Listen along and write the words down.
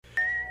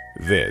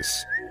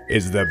This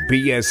is the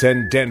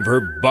BSN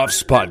Denver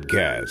Buffs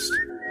Podcast.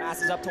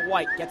 Passes up to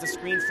White, gets a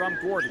screen from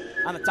Gordon.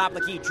 On the top of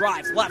the key,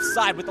 drives left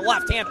side with the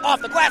left hand,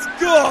 off the glass,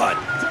 good!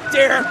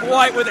 Derek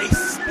White with a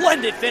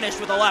splendid finish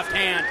with the left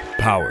hand.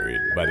 Powered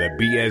by the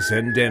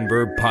BSN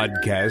Denver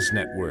Podcast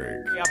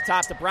Network. Up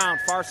top to Brown,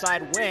 far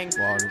side wing.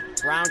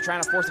 Brown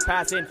trying to force a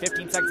pass in,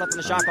 15 seconds left on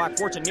the shot clock.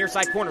 Fortune, near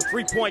side corner,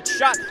 three-point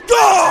shot,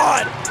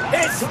 good!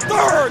 His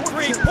third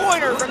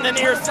three-pointer from the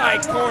near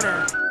side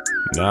corner.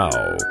 Now,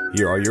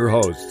 here are your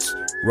hosts,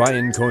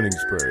 Ryan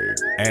Koenigsberg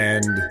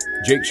and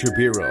Jake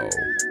Shapiro.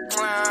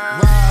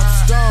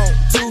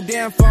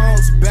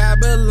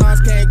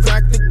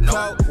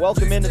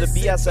 Welcome into the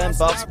BSN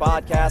Buffs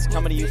Podcast,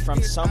 coming to you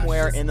from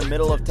somewhere in the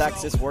middle of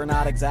Texas. We're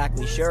not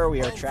exactly sure.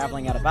 We are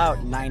traveling at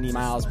about 90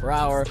 miles per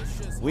hour.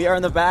 We are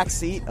in the back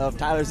seat of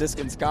Tyler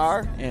Ziskin's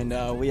car, and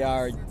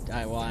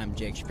I'm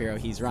Jake Shapiro.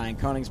 He's Ryan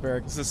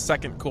Koenigsberg. This is the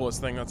second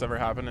coolest thing that's ever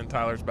happened in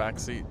Tyler's back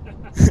seat.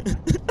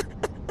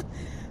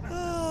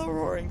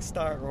 Roaring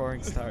start.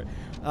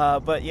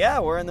 But yeah,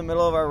 we're in the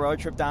middle of our road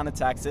trip down to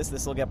Texas.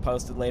 This will get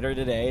posted later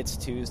today. It's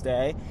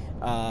Tuesday.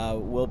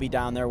 We'll be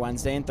down there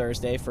Wednesday and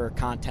Thursday for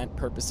content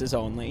purposes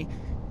only.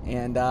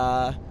 And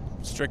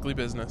strictly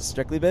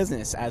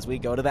business as we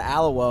go to the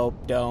Alamo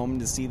Dome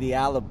to see the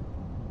Alamo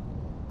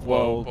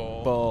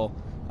Bowl.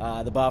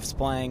 The Buffs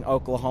playing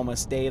Oklahoma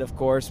State, of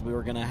course. We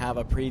were going to have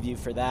a preview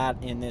for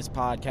that in this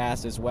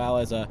podcast, as well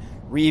as a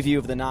review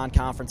of the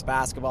non-conference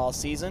basketball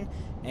season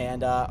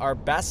and our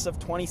bests of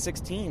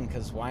 2016,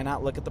 because why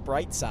not look at the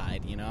bright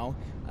side,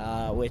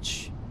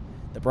 which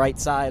the bright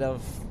side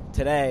of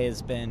today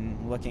has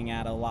been looking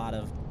at a lot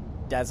of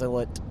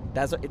desert.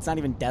 It's not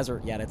even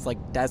desert yet. It's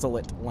like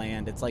desolate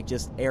land. It's like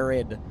just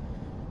arid.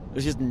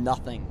 There's just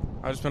nothing.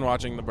 I've just been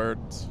watching the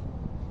birds.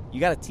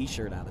 You got a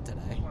T-shirt out of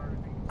today.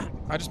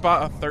 I just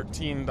bought a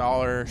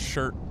 $13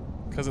 shirt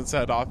because it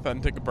said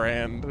Authentic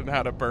Brand and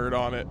had a bird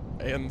on it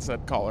and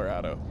said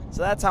Colorado.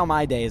 So that's how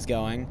my day is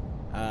going.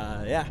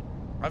 Yeah.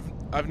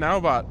 I've now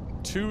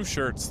bought two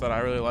shirts that I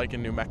really like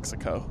in New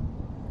Mexico.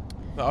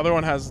 The other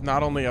one has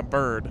not only a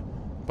bird,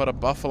 but a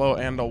buffalo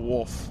and a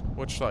wolf,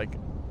 which is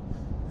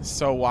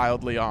so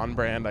wildly on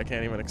brand I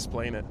can't even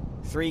explain it.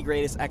 3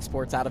 greatest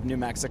exports out of New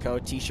Mexico: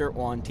 T-shirt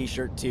 1,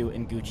 T-shirt 2,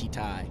 and Gucci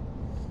tie.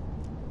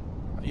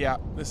 Yeah,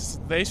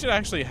 they should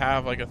actually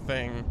have a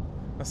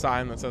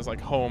sign that says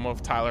home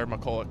of Tyler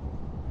McCulloch.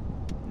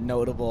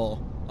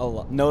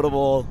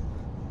 Notable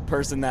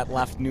person that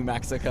left New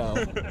Mexico.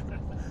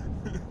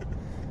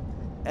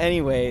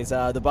 Anyways,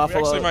 the Buffalo.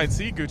 We actually might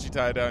see Gucci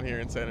tie down here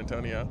in San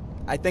Antonio.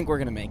 I think we're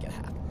gonna make it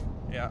happen.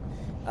 Yeah.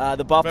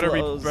 The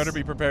Buffaloes better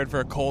be prepared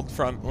for a cold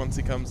front once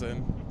he comes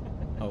in.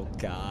 Oh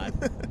God.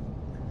 It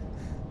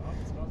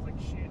smells like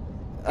shit.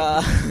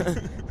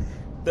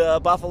 The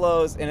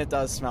Buffaloes, and it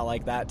does smell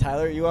like that.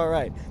 Tyler, you are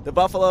right. The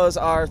Buffaloes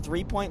are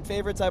 3-point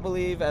favorites, I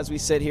believe, as we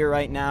sit here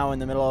right now in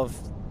the middle of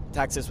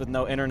Texas with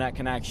no internet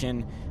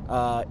connection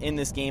in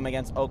this game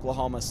against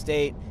Oklahoma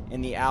State in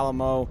the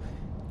Alamo.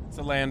 It's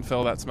a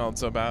landfill that smelled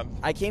so bad.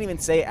 I can't even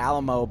say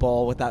Alamo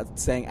Bowl without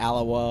saying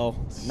Alamo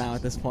now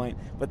at this point.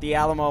 But the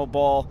Alamo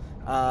Bowl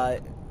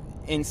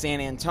in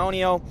San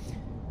Antonio.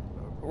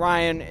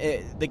 Ryan,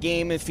 the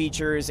game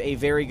features a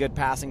very good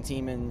passing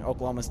team in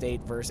Oklahoma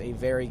State versus a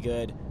very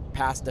good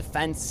pass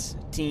defense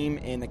team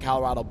in the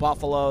Colorado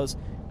Buffaloes.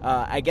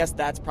 I guess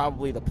that's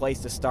probably the place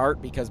to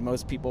start because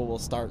most people will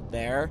start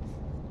there.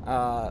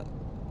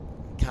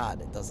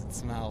 God, it doesn't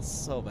smell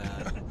so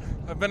bad.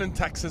 I've been in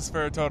Texas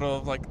for a total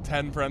of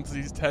 10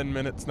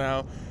 minutes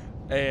now,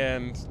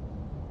 and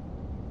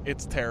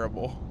it's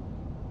terrible.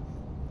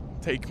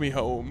 Take me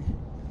home.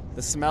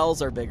 The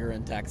smells are bigger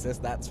in Texas,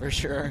 that's for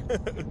sure.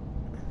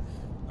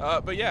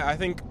 But yeah, I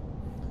think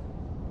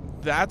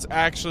that's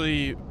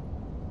actually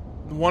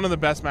one of the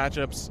best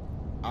matchups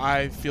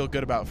I feel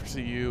good about for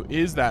CU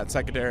is that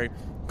secondary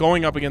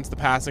going up against the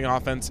passing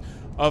offense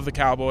of the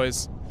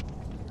Cowboys.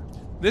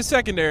 This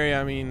secondary,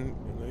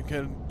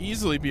 can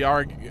easily be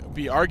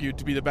argued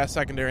to be the best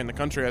secondary in the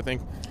country. I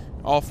think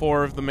all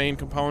 4 of the main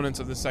components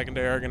of the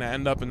secondary are going to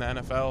end up in the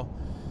NFL.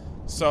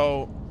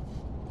 So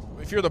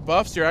if you're the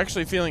Buffs, you're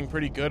actually feeling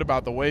pretty good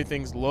about the way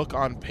things look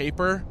on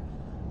paper.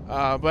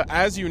 But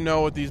as you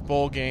know, with these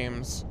bowl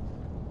games,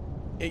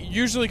 it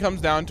usually comes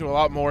down to a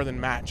lot more than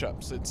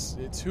matchups.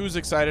 It's who's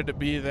excited to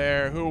be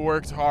there, who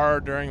worked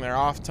hard during their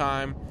off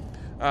time,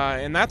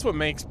 and that's what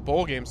makes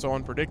bowl games so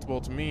unpredictable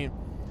to me.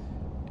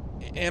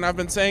 And I've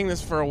been saying this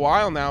for a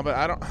while now, but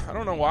I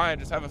don't know why. I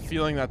just have a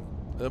feeling that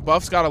the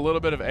Buffs got a little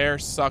bit of air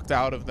sucked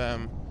out of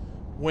them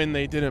when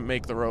they didn't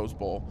make the Rose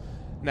Bowl.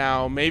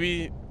 Now,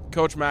 maybe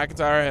Coach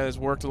McIntyre has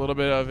worked a little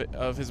bit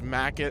of his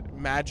magic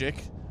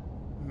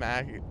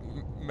Mike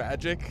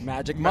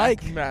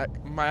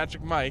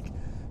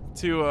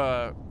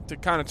to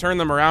kind of turn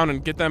them around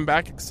and get them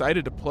back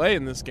excited to play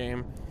in this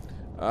game.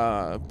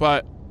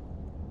 But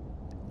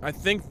I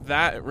think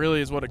that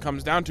really is what it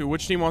comes down to.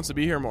 Which team wants to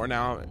be here more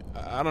now?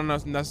 I don't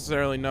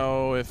necessarily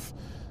know if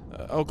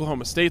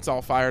Oklahoma State's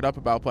all fired up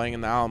about playing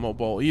in the Alamo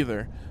Bowl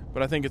either,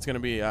 but I think it's going to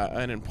be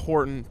an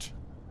important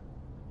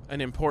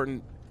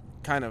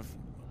kind of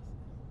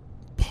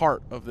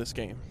part of this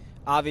game?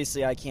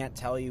 Obviously, I can't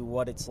tell you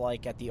what it's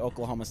like at the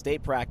Oklahoma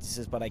State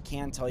practices, but I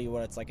can tell you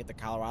what it's like at the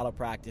Colorado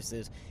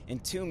practices.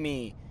 And to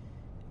me,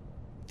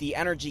 the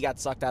energy got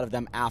sucked out of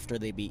them after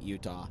they beat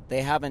Utah.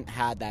 They haven't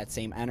had that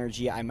same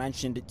energy. I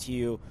mentioned it to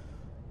you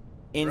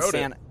in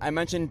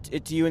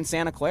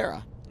Santa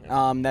Clara,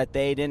 that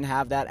they didn't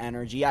have that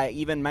energy. I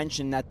even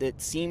mentioned that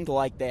it seemed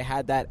like they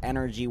had that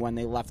energy when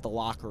they left the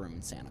locker room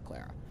in Santa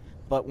Clara.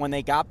 But when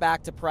they got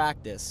back to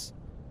practice,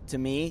 to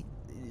me,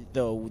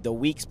 the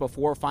weeks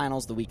before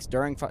finals, the week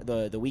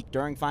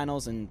during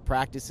finals, and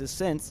practices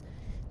since,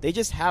 they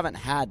just haven't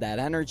had that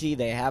energy.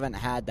 They haven't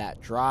had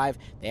that drive.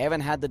 They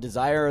haven't had the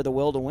desire or the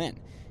will to win.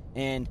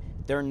 And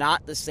they're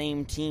not the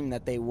same team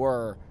that they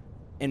were,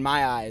 in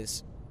my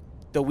eyes,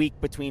 the week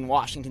between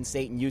Washington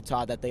State and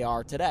Utah that they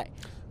are today.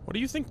 What do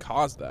you think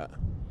caused that?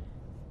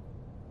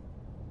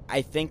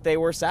 I think they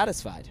were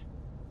satisfied.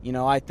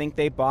 I think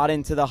they bought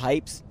into the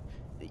hypes.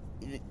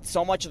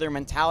 So much of their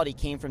mentality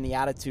came from the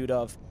attitude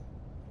of,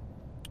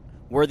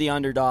 we're the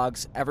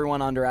underdogs.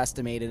 Everyone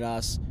underestimated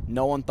us.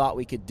 No one thought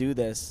we could do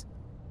this.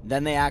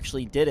 Then they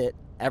actually did it.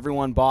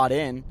 Everyone bought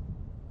in.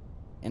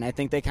 And I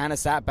think they kind of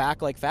sat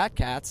back like fat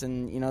cats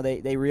and,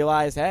 they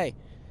realized, hey,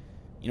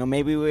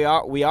 maybe we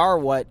are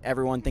what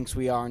everyone thinks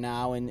we are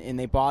now, and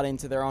they bought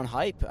into their own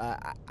hype.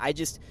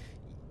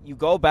 You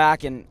go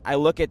back and I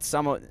look at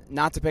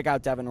not to pick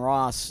out Devin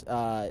Ross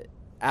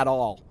at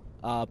all,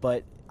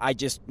 but I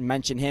just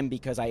mentioned him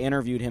because I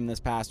interviewed him this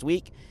past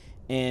week,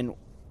 and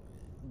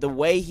the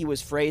way he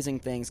was phrasing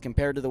things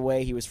compared to the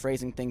way he was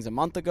phrasing things a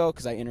month ago,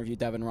 because I interview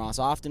Devin Ross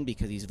often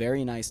because he's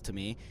very nice to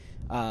me,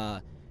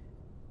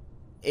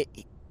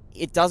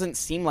 it doesn't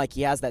seem like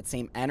he has that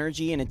same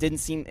energy, and it didn't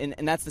seem,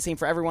 and that's the same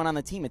for everyone on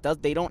the team.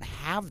 They don't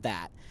have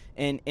that,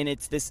 and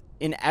it's this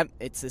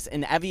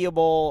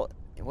inevitable.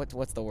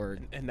 What's the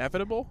word?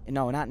 Inevitable?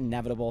 No, not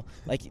inevitable.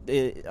 Like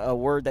a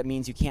word that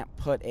means you can't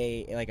put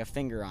a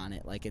finger on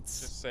it. Like it's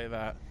just say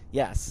that.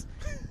 Yes.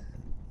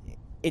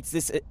 It's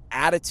this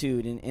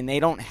attitude, and they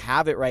don't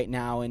have it right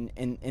now, and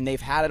they've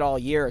had it all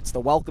year. It's the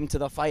welcome to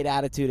the fight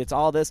attitude. It's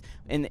all this,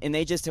 and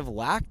they just have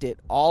lacked it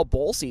all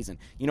bowl season.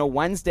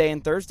 Wednesday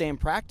and Thursday in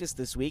practice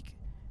this week,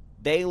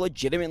 they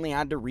legitimately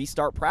had to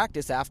restart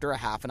practice after a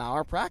half an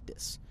hour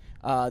practice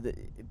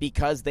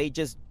because they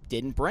just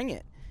didn't bring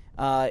it.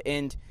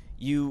 And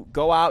you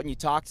go out and you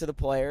talk to the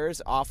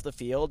players off the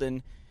field,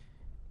 and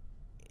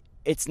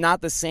it's not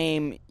the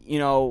same,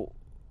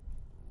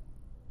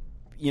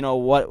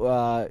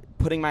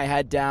 putting my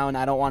head down,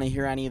 I don't want to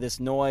hear any of this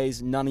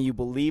noise, none of you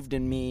believed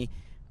in me,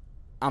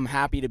 I'm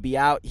happy to be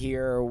out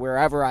here or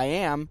wherever I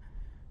am.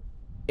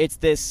 It's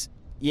this,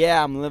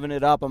 I'm living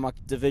it up, I'm a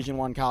Division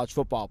I college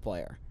football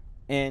player.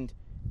 And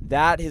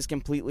that has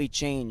completely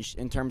changed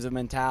in terms of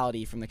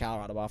mentality from the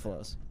Colorado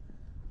Buffaloes.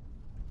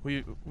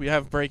 We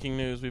have breaking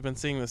news. We've been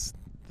seeing this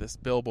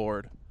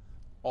billboard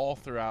all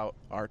throughout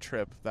our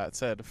trip that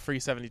said free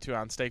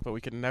 72-ounce steak, but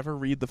we could never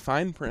read the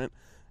fine print.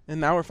 And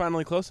now we're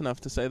finally close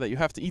enough to say that you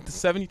have to eat the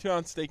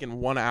 72-ounce steak in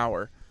 1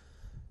 hour.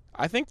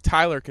 I think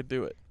Tyler could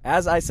do it.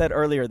 As I said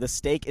earlier, the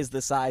steak is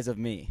the size of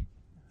me.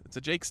 It's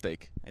a Jake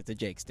steak. It's a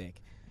Jake steak.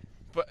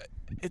 But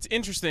it's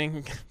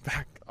interesting,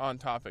 back on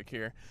topic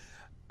here,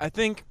 I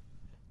think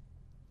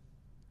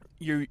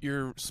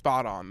you're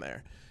spot on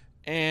there.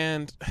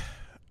 And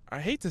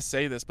I hate to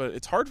say this, but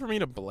it's hard for me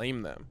to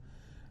blame them.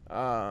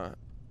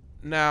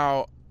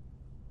 Now,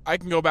 I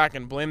can go back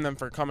and blame them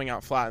for coming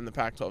out flat in the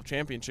Pac-12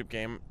 championship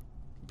game,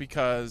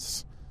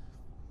 because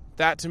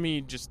that to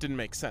me just didn't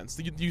make sense.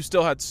 You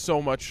still had so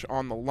much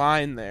on the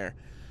line there.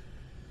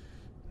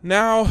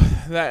 Now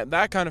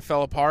that kind of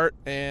fell apart,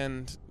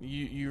 and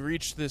you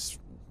reached this.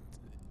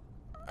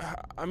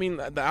 I mean,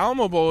 the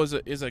Alamo Bowl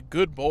is a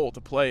good bowl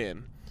to play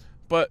in,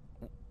 but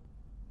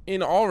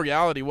in all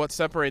reality, what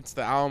separates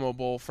the Alamo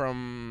Bowl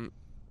from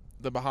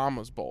the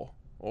Bahamas Bowl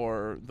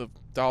or the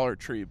Dollar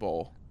Tree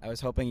Bowl? I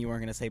was hoping you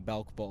weren't going to say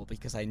Belk Bowl,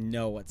 because I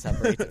know what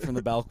separates it from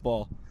the Belk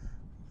Bowl.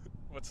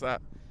 What's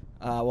that?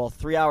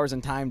 3 hours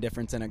in time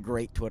difference and a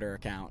great Twitter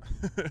account.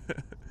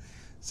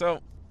 So,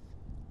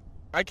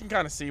 I can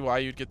kind of see why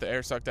you'd get the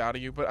air sucked out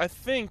of you, but I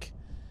think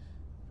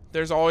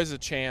there's always a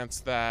chance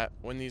that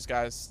when these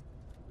guys,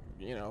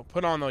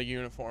 put on the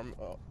uniform,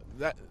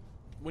 that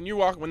when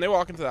they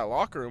walk into that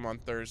locker room on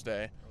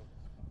Thursday,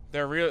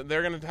 they're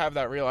going to have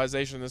that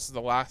realization this is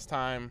the last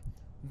time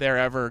they're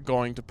ever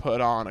going to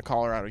put on a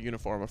Colorado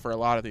uniform. For a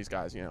lot of these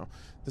guys, the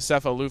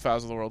Sefo Lufaus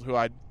of the world, who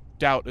I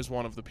doubt is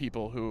one of the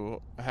people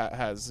who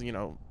has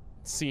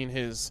seen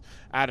his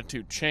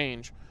attitude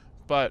change,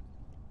 but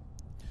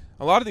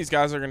a lot of these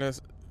guys are going to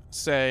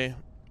say,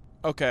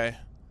 okay,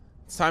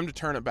 it's time to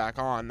turn it back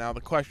on. Now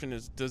the question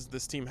is, does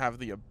this team have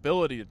the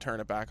ability to turn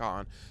it back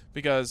on?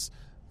 Because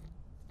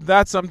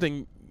that's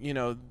something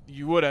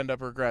you would end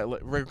up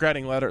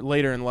regretting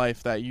later in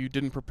life, that you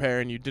didn't prepare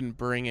and you didn't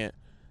bring it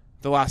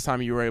the last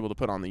time you were able to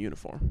put on the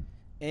uniform.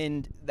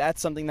 And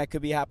that's something that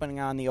could be happening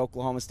on the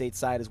Oklahoma State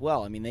side as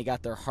well. I mean, they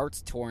got their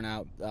hearts torn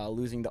out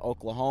losing to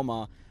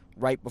Oklahoma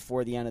right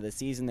before the end of the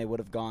season. They would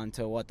have gone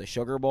to, the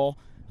Sugar Bowl.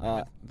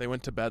 They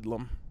went to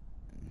Bedlam.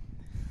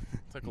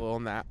 Took a little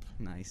nap.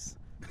 Nice.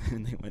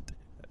 And they went.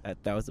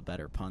 That was a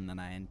better pun than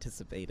I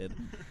anticipated.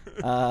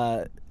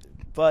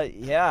 But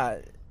yeah,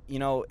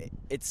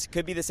 it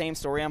could be the same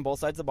story on both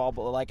sides of the ball.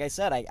 But like I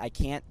said, I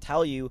can't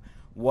tell you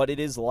what it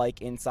is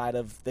like inside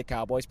of the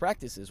Cowboys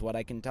practices. What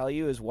I can tell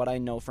you is what I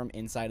know from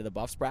inside of the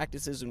Buffs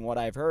practices and what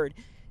I've heard.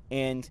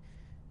 And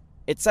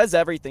it says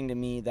everything to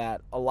me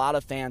that a lot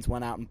of fans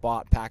went out and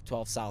bought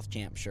Pac-12 South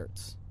Champ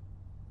shirts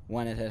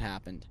when it had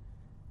happened.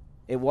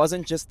 It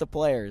wasn't just the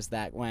players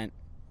that went,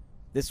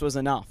 this was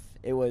enough.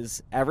 It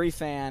was every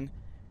fan.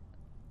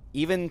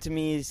 Even to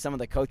me, some of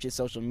the coaches'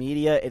 social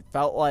media, it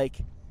felt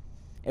like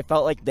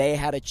they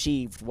had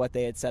achieved what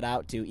they had set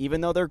out to.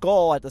 Even though their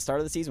goal at the start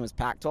of the season was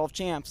Pac-12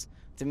 champs,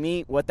 to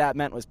me, what that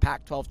meant was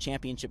Pac-12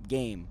 championship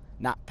game,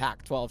 not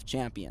Pac-12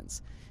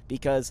 champions.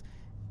 Because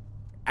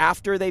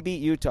after they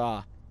beat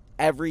Utah,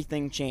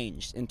 everything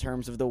changed in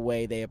terms of the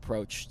way they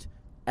approached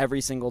every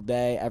single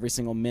day, every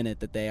single minute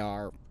that they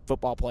are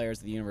football players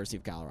at the University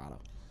of Colorado.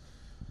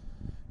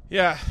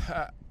 Yeah.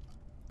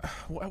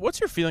 What's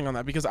your feeling on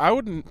that? Because I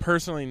would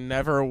personally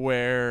never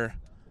wear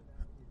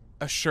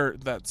a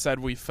shirt that said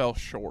we fell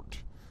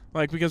short.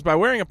 Because by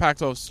wearing a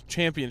Pac-12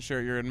 champion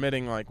shirt, you're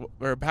admitting,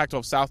 or a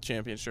Pac-12 South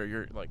champion shirt,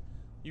 you're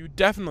you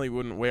definitely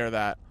wouldn't wear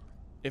that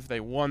if they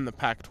won the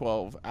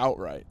Pac-12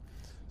 outright.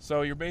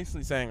 So you're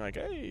basically saying,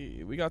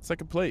 hey, we got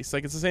second place.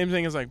 It's the same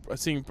thing as I've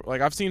seen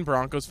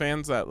Broncos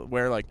fans that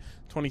wear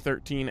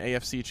 2013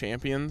 AFC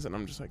champions, and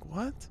I'm just like,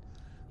 what?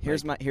 Here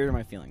are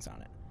my feelings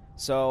on it.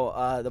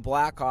 So the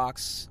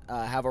Blackhawks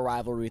have a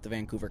rivalry with the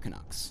Vancouver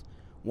Canucks.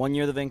 One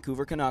year, the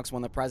Vancouver Canucks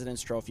won the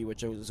President's Trophy,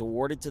 which was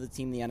awarded to the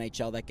team in the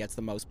NHL that gets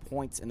the most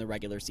points in the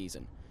regular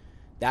season.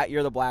 That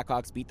year, the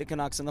Blackhawks beat the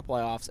Canucks in the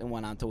playoffs and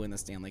went on to win the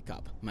Stanley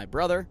Cup. My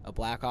brother, a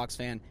Blackhawks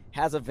fan,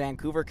 has a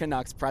Vancouver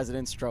Canucks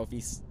President's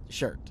Trophy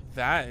shirt.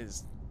 That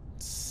is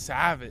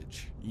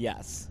savage.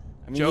 Yes.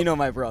 I mean, you know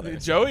my brother.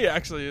 Joey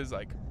actually is,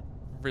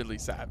 really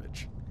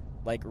savage.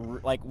 Like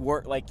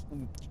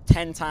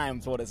 10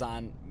 times what is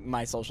on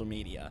my social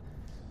media,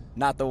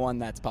 not the one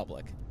that's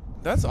public.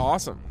 That's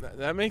awesome.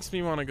 That makes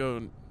me want to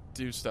go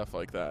do stuff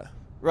like that.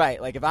 Right,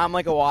 if I'm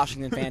a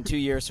Washington fan 2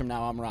 years from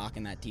now, I'm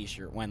rocking that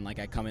T-shirt when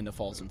I come into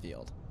Folsom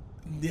Field.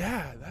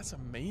 Yeah, that's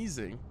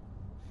amazing.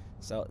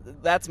 So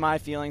that's my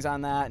feelings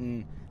on that,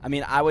 and I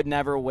mean I would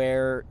never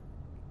wear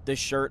the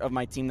shirt of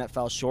my team that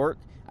fell short.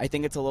 I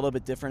think it's a little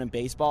bit different in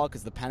baseball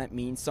because the pennant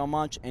means so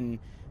much, and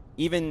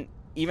even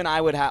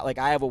I would have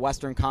I have a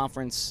Western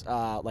Conference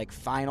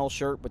final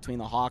shirt between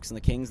the Hawks and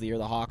the Kings the year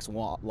the Hawks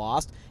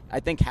lost. I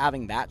think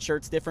having that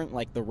shirt's different,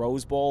 the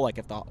Rose Bowl,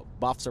 if the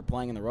Buffs are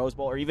playing in the Rose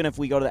Bowl, or even if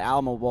we go to the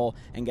Alamo Bowl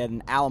and get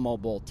an Alamo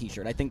Bowl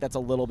T-shirt. I think that's a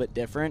little bit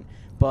different,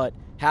 but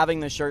having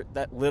the shirt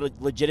that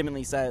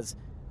legitimately says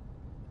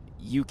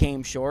you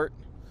came short,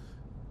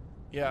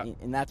 yeah,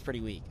 and that's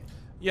pretty weak.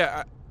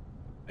 Yeah,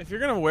 if you're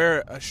going to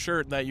wear a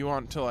shirt that you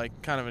want to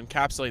kind of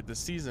encapsulate the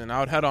season,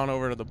 I would head on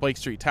over to the Blake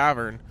Street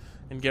Tavern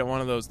and get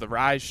one of the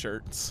Rise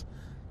shirts,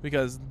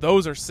 because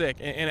those are sick.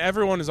 And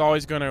everyone is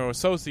always going to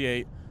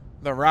associate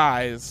the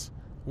Rise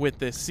with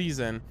this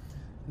season.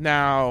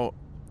 Now,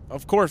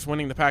 of course,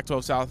 winning the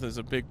Pac-12 South is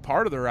a big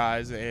part of the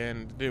Rise,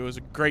 and it was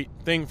a great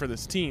thing for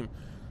this team.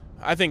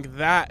 I think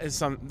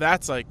that's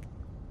a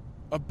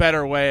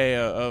better way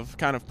of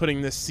kind of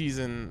putting this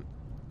season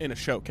in a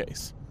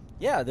showcase.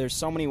 Yeah, there's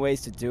so many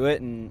ways to do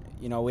it, and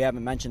we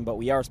haven't mentioned, but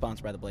we are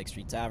sponsored by the Blake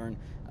Street Tavern.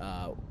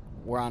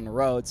 We're on the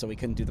road, so we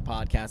couldn't do the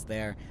podcast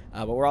there.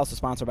 But we're also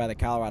sponsored by the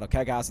Colorado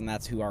Keg House, and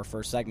that's who our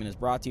first segment is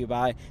brought to you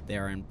by. They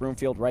are in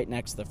Broomfield, right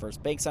next to the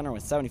First Bake Center,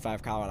 with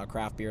 75 Colorado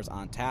craft beers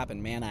on tap.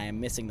 And, man, I am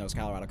missing those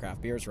Colorado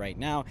craft beers right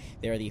now.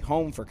 They are the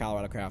home for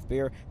Colorado craft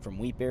beer, from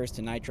wheat beers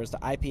to nitros to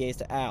IPAs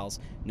to ales.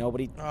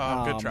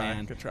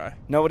 Good try.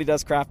 Nobody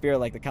does craft beer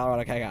like the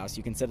Colorado Keg House.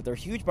 You can sit at their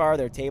huge bar,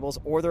 their tables,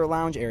 or their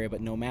lounge area,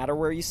 but no matter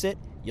where you sit,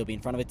 you'll be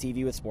in front of a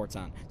TV with sports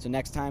on. So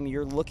next time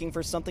you're looking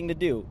for something to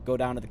do, go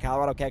down to the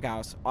Colorado Keg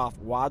House off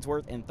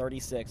Wadsworth and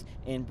 36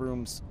 in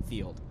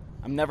Broomfield.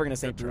 I'm never going to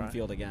say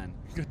Broomfield again.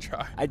 Good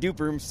try. I do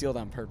Broomfield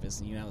on purpose,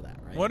 and you know that,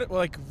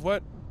 right?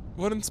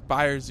 What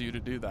inspires you to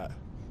do that?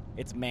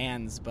 It's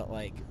Mans, but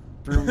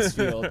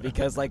Broomfield,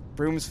 because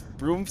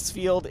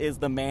Broomfield is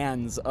the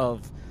Mans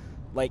of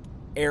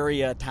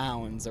area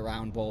towns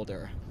around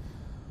Boulder.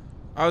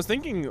 I was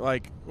thinking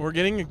we're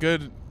getting a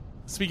good.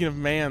 Speaking of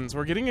Mans,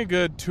 we're getting a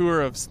good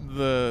tour of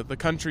the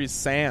country's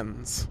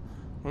sands.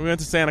 We went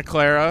to Santa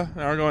Clara.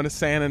 Now we're going to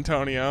San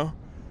Antonio.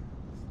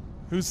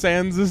 Whose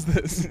sands is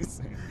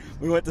this?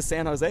 We went to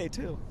San Jose,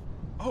 too.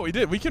 Oh, we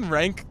did. We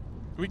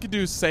could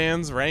do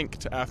sands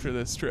ranked after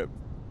this trip.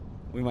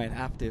 We might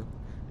have to.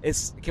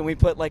 Can we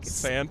put,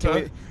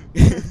 Santa?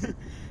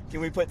 Can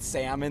we put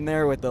Sam in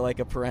there with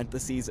a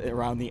parentheses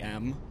around the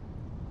M?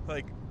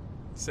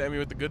 Sammy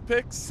with the good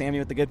picks? Sammy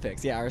with the good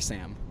picks. Yeah, our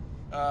Sam.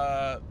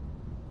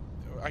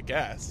 I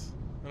guess.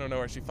 I don't know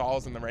where she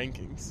falls in the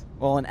rankings.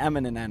 Well, an M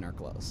and an N are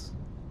close.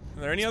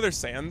 Are there any other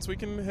sands we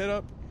can hit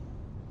up?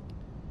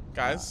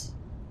 Guys?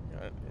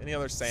 Any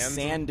other sands?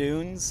 Sand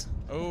dunes?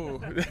 Oh,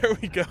 there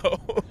we go.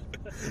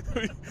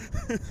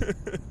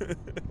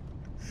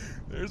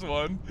 There's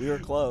one. We were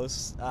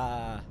close.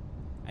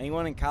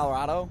 Anyone in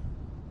Colorado?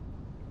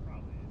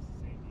 Probably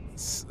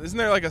is San Diego. Isn't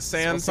there like a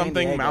San San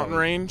something Diego. mountain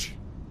range?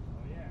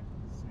 Oh yeah,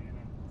 San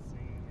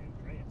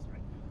Andreas,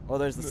 right? Well,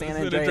 there's the San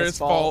San Andreas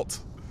Fault.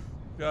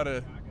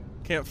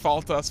 Can't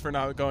fault us for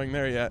not going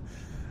there yet.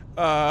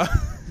 I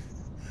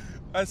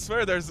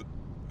swear there's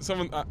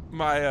someone,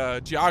 my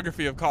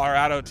geography of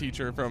Colorado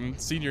teacher from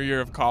senior year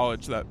of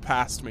college that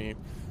passed me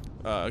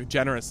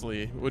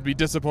generously would be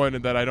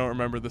disappointed that I don't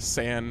remember the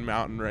San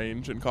mountain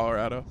range in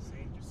Colorado.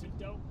 San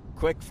Jacinto.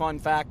 Quick fun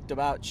fact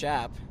about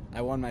Chap.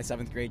 I won my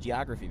 7th grade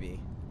geography bee.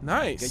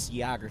 Nice. Good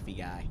geography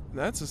guy.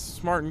 That's a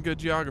smart and good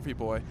geography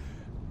boy.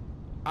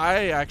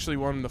 I actually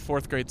won the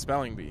 4th grade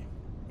spelling bee.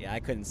 Yeah, I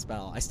couldn't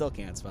spell. I still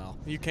can't spell.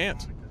 You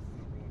can't.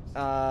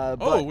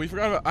 But We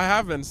forgot about. I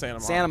have been Santa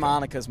Monica. Santa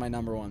Monica's my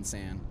number 1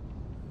 San.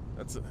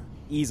 That's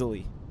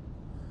Easily.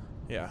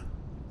 yeah.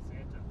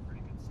 Santa,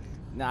 pretty good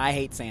Santa. No, I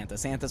hate Santa.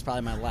 Santa's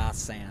probably my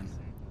last San.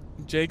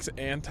 Jake's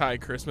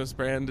anti-Christmas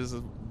brand is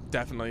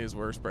definitely his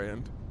worst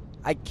brand.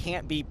 I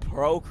can't be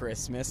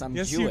pro-Christmas. I'm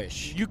Yes,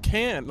 Jewish. You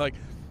can. Like,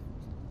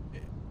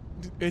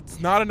 it's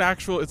not an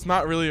actual. It's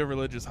not really a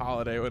religious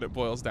holiday when it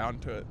boils down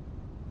to it.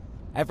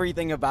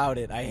 Everything about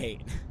it I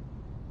hate.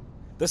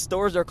 The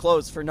stores are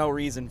closed for no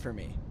reason for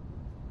me.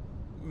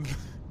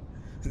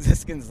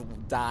 Ziskin's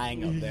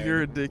dying up there. You're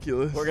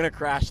ridiculous. We're gonna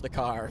crash the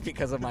car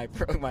because of my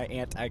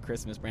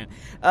anti-Christmas brand.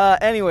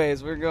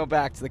 Anyways, we're gonna go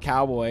back to the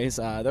Cowboys.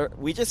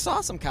 We just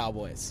saw some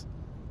Cowboys.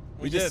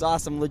 We just did. saw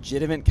some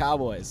legitimate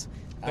Cowboys.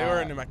 They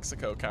were New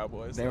Mexico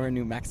Cowboys. They were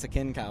New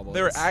Mexican Cowboys.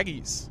 They were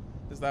Aggies.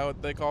 Is that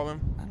what they call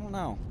them? I don't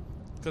know.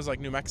 Because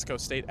like New Mexico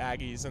State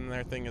Aggies, and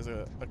their thing is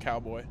a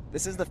cowboy.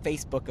 This is the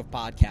Facebook of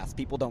podcasts.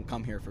 People don't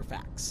come here for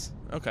facts.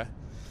 Okay.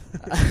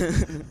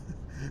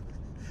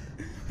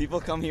 People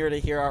come here to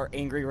hear our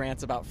angry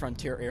rants about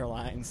Frontier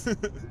Airlines.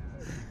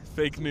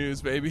 Fake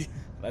news, baby.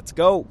 Let's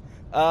go.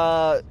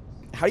 How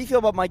do you feel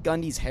about Mike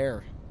Gundy's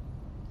hair?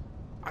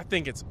 I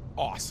think it's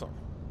awesome.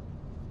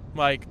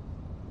 Like,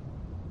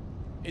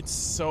 it's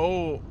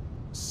so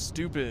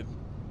stupid,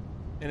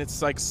 and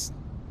it's like,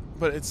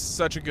 but it's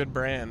such a good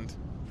brand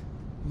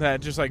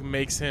that just like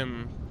makes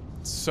him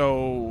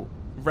so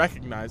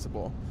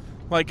recognizable.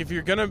 Like, if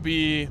you're gonna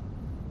be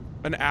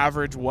an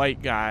average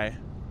white guy,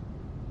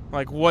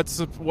 like what's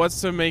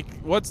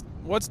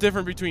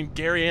different between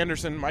Gary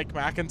Anderson, Mike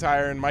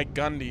McIntyre, and Mike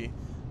Gundy?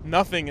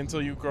 Nothing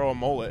until you grow a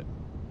mullet.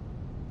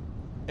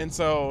 And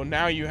so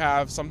now you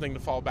have something to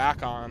fall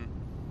back on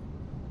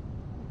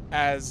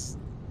as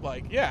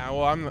like, yeah,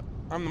 well, I'm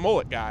the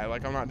mullet guy.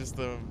 Like, I'm not just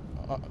the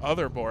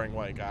other boring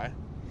white guy.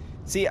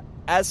 See,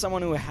 as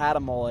someone who had a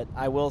mullet,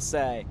 I will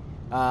say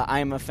I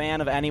am a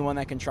fan of anyone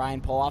that can try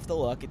and pull off the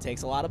look. It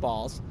takes a lot of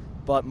balls.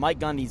 But Mike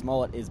Gundy's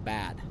mullet is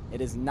bad. It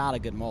is not a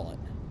good mullet.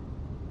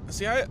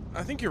 See, I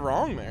think you're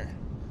wrong there.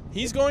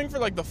 He's going for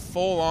like the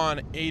full-on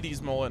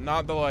 80s mullet,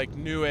 not the like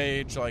new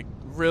age, like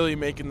really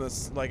making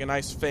this like a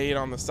nice fade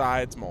on the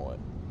sides mullet.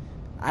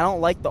 I don't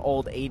like the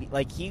old 80s.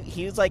 Like,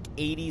 he was like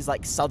 80s,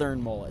 like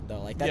Southern mullet,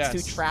 though. Like, that's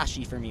Yes. too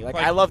trashy for me. Like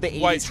Like I love the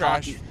 80s white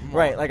trash hockey. mullet.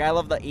 Right, like, I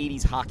love the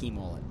 80s hockey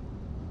mullet.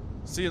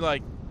 See,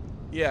 like,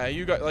 yeah,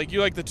 you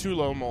like the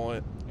Tulo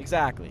mullet.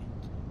 Exactly.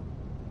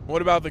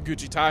 What about the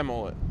Gucci tie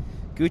mullet?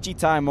 Gucci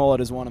tie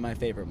mullet is one of my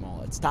favorite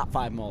mullets. Top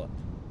 5 mullet.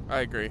 I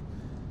agree.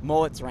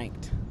 Mullets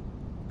ranked.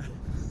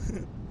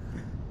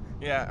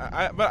 Yeah,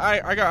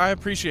 I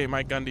appreciate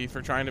Mike Gundy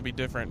for trying to be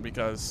different,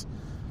 because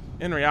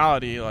in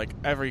reality, like,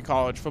 every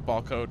college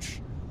football coach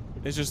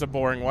is just a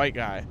boring white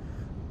guy.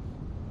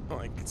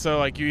 Like, so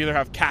like you either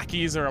have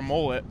khakis or a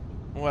mullet,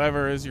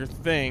 whatever is your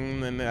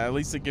thing, then at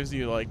least it gives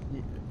you like,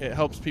 it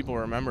helps people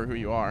remember who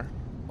you are.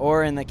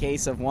 Or in the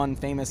case of one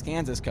famous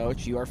Kansas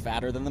coach, you are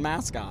fatter than the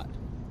mascot.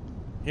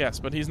 Yes,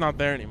 but he's not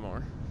there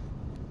anymore.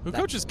 Who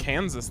coaches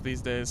Kansas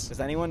these days? Does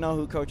anyone know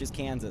who coaches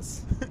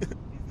Kansas? He's the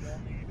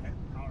only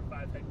Power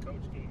 5 head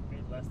coach getting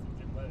paid less than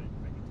Jim Levitt,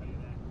 I can tell you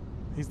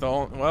that. He's the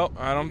only, well,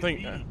 I don't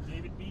think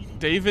David Beatty.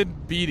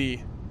 David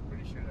Beatty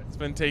Pretty sure that's has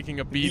been taking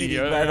a beating.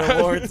 Beating by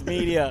the Lawrence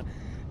media.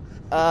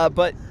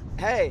 But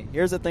hey,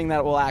 here's the thing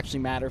that will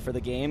actually matter for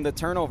the game: the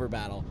turnover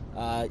battle.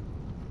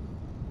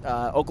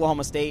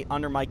 Oklahoma State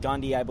under Mike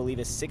Gundy, I believe,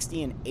 is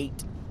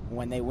 60-8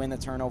 when they win the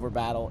turnover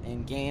battle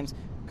in games.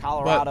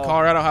 But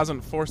Colorado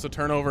hasn't forced a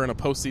turnover in a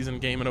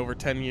postseason game in over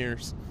 10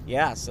 years.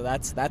 Yeah, so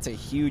that's a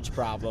huge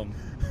problem.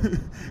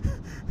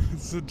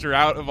 It's a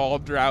drought of all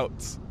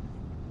droughts.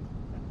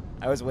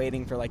 I was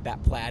waiting for like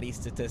that Platty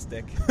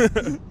statistic.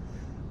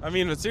 I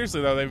mean, but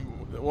seriously though,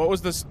 what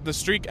was the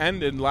streak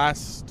ended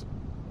last?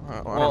 I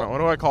don't know. What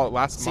do I call it?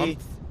 Last See,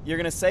 month. you're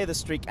gonna say the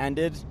streak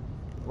ended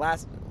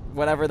last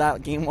whatever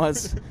that game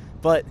was,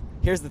 but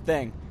here's the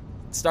thing: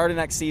 starting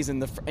next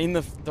season, in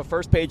the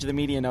first page of the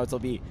media notes will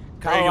be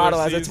Colorado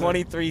has a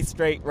 23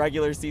 straight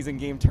regular season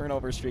game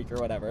turnover streak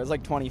or whatever. It was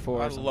like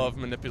 24. I love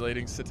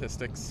manipulating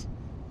statistics.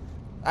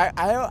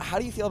 How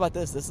do you feel about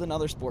this? This is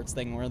another sports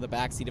thing. We're in the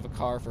backseat of a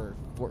car for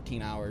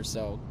 14 hours,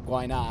 so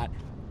why not?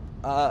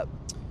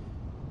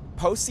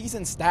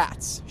 postseason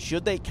stats,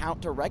 should they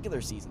count to regular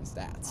season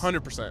stats?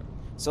 100%.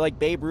 So, like,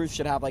 Babe Ruth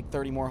should have, like,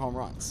 30 more home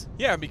runs.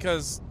 Yeah,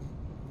 because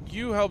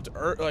you helped,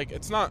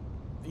 it's not,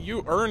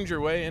 you earned your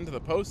way into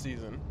the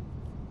postseason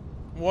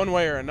one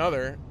way or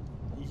another.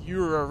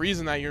 You're a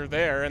reason that you're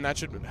there, and that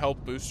should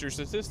help boost your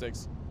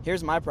statistics.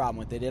 Here's my problem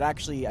with it. It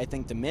actually, I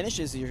think,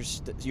 diminishes your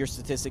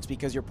statistics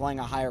because you're playing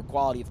a higher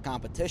quality of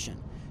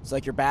competition. So,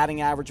 like, your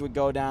batting average would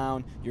go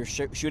down, your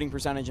shooting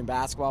percentage in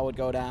basketball would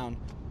go down.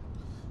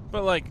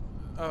 But, like,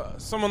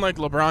 someone like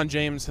LeBron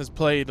James has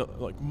played,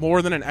 like,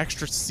 more than an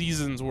extra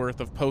season's worth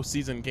of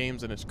postseason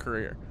games in his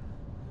career.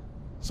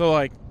 So,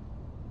 like,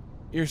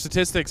 your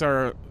statistics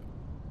are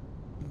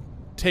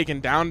taken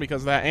down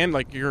because of that, and,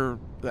 like, in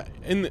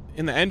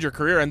the end, your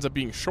career ends up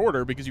being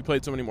shorter because you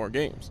played so many more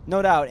games.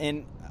 No doubt.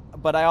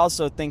 But I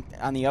also think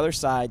on the other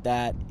side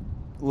that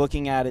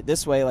looking at it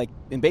this way, like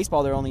in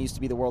baseball, there only used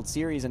to be the World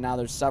Series, and now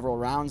there's several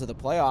rounds of the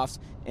playoffs.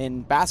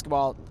 In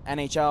basketball,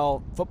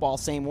 NHL, football,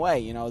 same way.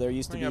 You know, there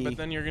used to be. Yeah, but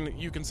then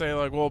you can say,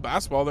 like, well,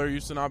 basketball, there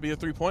used to not be a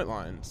 3-point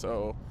line,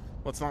 so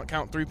let's not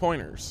count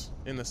 3-pointers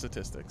in the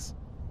statistics.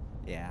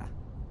 Yeah.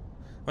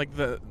 Like,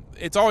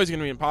 it's always going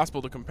to be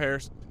impossible to compare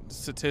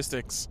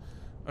statistics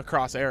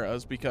across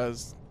eras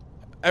because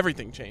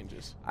everything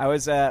changes. I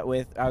was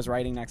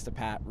writing next to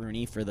Pat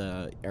Rooney for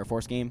the Air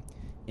Force game,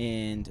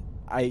 and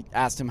I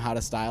asked him how to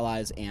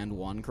stylize and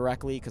one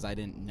correctly because I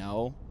didn't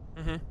know.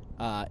 Mm-hmm.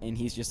 And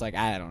he's just like,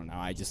 I don't know.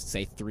 I just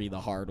say 3 the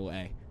hard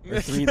way,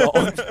 or 3 the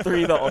old,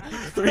 3 the old,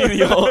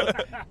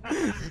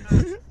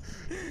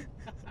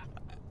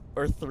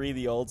 or 3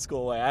 the old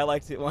school way. I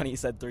liked it when he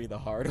said 3 the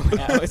hard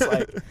way. I was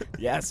like,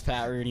 yes,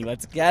 Pat Rooney,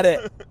 let's get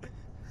it.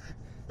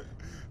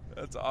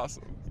 That's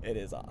awesome. It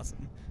is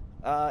awesome.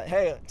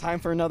 Hey, time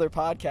for another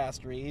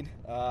podcast, Reed.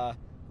 Let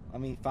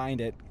me find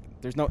it.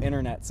 There's no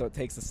internet, so it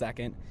takes a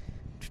second.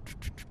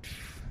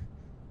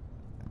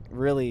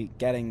 Really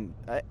getting...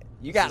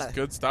 you got to...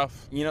 good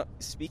stuff. You know,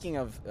 speaking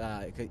of,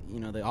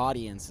 the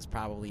audience is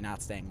probably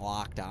not staying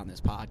locked on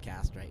this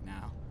podcast right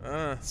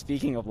now.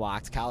 Speaking of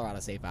locked, Colorado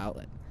Safe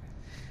Outlet.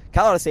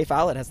 Colorado Safe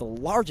Outlet has the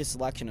largest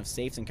selection of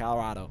safes in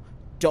Colorado.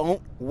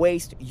 Don't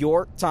waste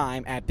your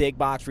time at big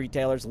box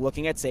retailers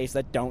looking at safes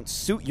that don't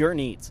suit your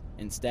needs.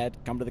 Instead,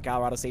 come to the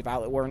Colorado Safe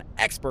Outlet where an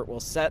expert will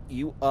set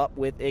you up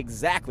with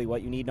exactly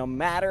what you need, no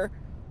matter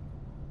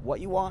what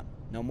you want.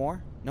 No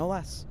more, no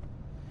less.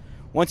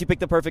 Once you pick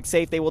the perfect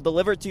safe, they will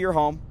deliver it to your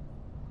home.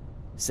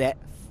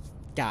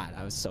 God,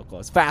 I was so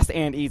close. Fast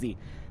and easy.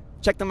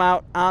 Check them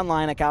out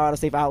online at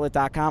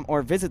coloradosafeoutlet.com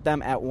or visit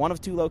them at one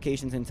of 2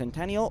 locations in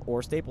Centennial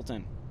or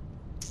Stapleton.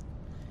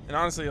 And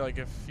honestly, like,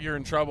 if you're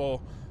in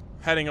trouble,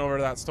 heading over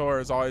to that store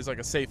is always like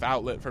a safe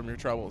outlet from your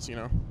troubles, you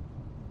know?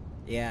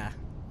 Yeah.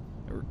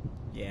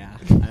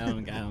 I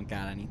don't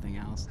got anything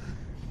else.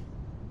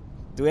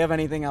 Do we have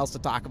anything else to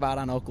talk about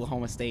on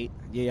Oklahoma State?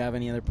 Do you have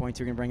any other points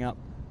you're going to bring up?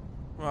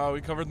 Well,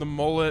 we covered the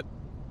mullet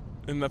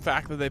and the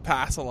fact that they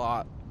pass a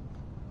lot.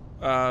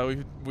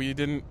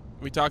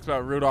 We talked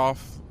about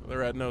Rudolph, the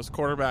red-nosed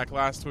quarterback,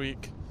 last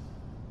week.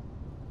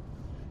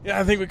 Yeah,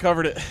 I think we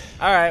covered it.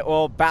 All right,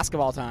 well,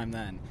 basketball time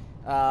then.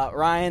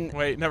 Ryan.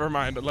 Wait, never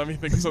mind. Let me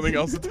think of something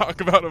else to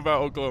talk about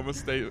Oklahoma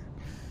State.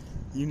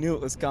 You knew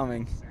it was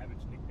coming. Savage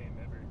nickname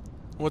ever.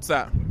 What's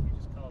that? What if you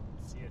just call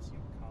CSU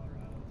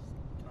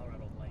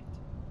Colorado Light?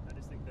 I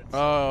just think that's...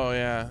 Oh,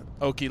 yeah.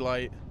 Okie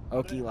Light.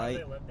 Okie Light.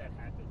 How they let that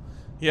happen?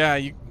 Yeah,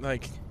 you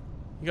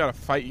gotta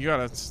fight. You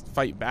gotta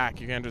fight back.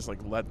 You can't just, like,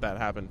 let that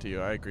happen to you.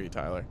 I agree,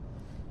 Tyler.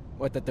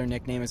 What, that their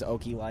nickname is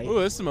Okie Light? Ooh,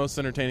 this is the most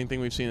entertaining thing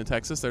we've seen in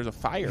Texas. There's a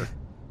fire.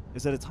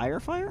 Is it a tire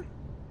fire?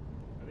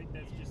 I think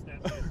that's just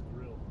that man's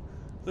grill.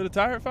 Is it a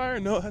tire fire?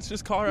 No, that's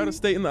just Colorado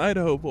State in the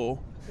Idaho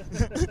Bowl.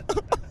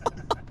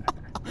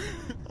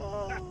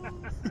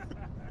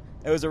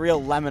 It was a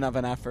real lemon of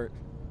an effort.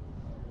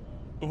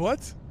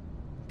 What?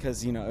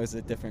 Because, it was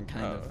a different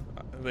kind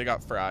of... They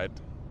got fried.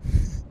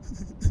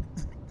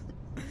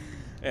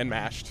 And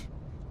mashed.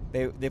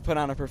 They put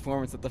on a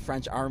performance that the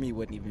French army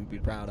wouldn't even be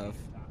proud of.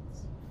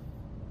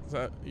 Is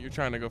that, you're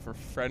trying to go for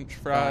French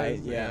fries?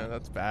 Right, yeah.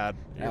 That's bad.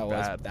 You're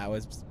bad. That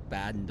was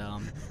bad and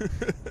dumb.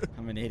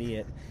 I'm an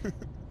idiot.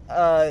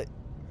 I'm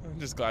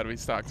just glad we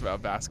talked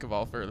about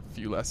basketball for a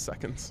few less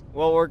seconds.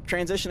 Well, we're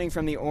transitioning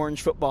from the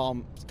orange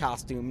football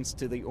costumes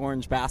to the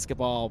orange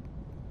basketball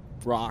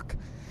rock.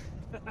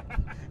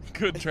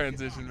 Good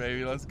transition,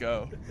 baby. Let's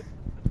go.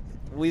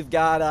 We've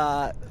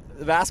got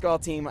the basketball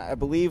team. I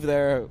believe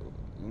they're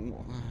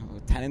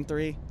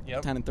 10-3.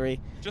 Yep. 10-3.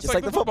 Just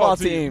like the football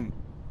team.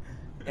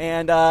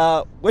 And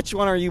which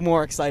one are you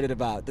more excited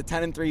about? The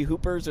 10-3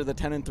 Hoopers or the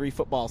 10-3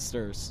 football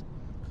Stars?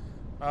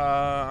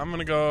 I'm going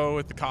to go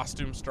with the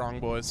costume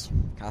strong boys.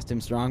 Costume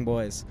strong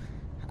boys.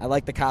 I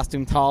like the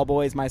costume tall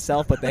boys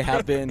myself, but they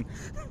have been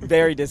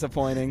very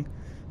disappointing.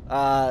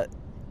 And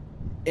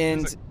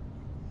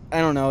I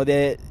don't know.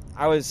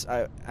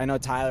 I know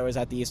Tyler was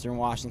at the Eastern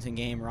Washington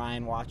game.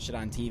 Ryan watched it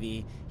on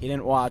TV. He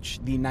didn't watch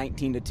the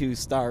 19-2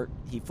 start.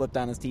 He flipped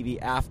on his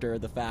TV after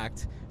the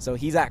fact. So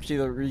he's actually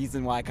the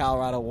reason why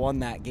Colorado won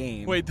that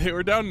game. Wait, they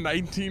were down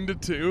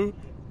 19-2?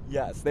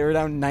 Yes, they were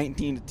down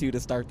 19-2 to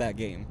start that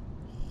game.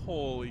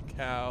 Holy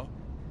cow.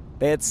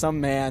 They had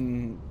some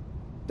man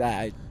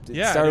that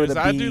Yeah, started is with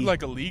a that B. dude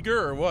like a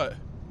leaguer or what?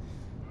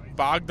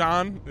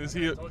 Bogdan? Is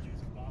he? I told you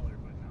he's a baller,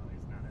 but no,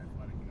 he's not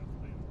athletic enough to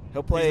play in the league.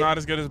 He'll play. He's not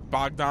as good as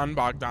Bogdan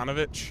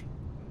Bogdanovic.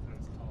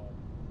 That's tall.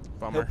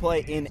 Bummer. He'll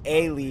play in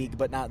a league,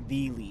 but not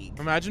the league.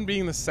 Imagine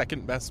being the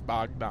second best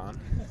Bogdan.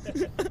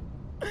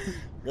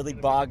 Really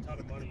There's bogged, a ton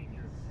of money in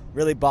your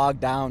really bogged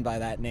down by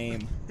that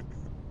name.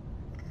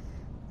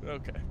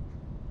 Okay.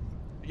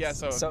 Yeah,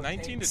 so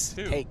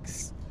 19-2.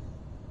 Takes.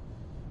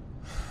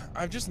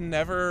 I've just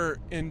never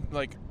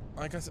like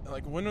I said,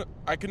 like when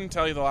I couldn't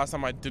tell you the last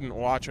time I didn't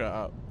watch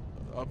a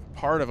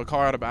part of a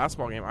Colorado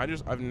basketball game.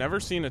 I've never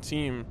seen a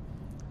team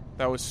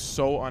that was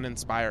so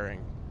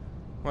uninspiring.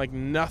 Like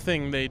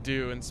nothing they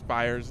do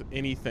inspires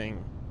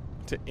anything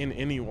in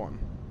anyone.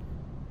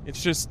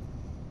 It's just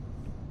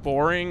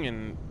boring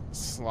and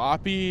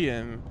sloppy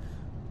and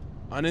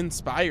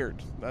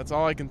uninspired. That's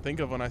all I can think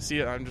of when I see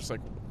it. I'm just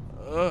like,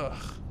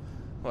 ugh.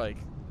 Like,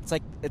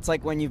 It's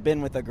like when you've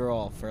been with a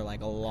girl for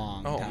like a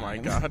long time. oh my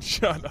God,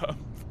 shut up.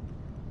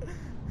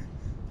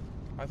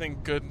 I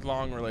think good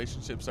long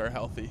relationships are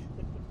healthy.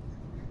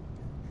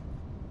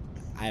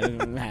 I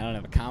don't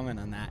have a comment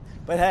on that.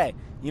 But hey,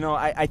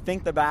 I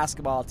think the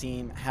basketball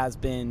team has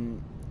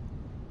been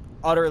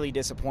utterly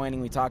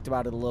disappointing. We talked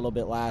about it a little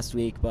bit last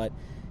week, but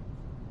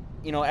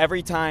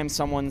every time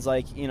someone's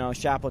like,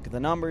 Shap, look at the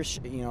numbers,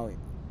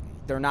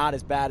 they're not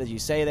as bad as you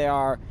say they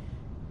are.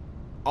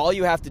 All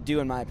you have to do,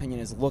 in my opinion,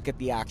 is look at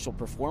the actual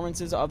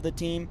performances of the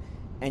team,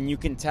 and you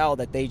can tell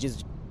that they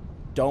just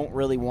don't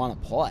really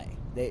want to play.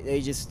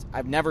 They just,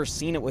 I've never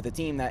seen it with a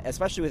team that,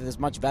 especially with as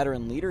much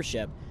veteran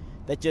leadership,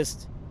 that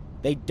just,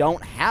 they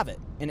don't have it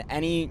in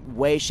any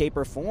way, shape,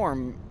 or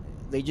form.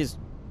 They just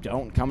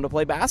don't come to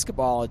play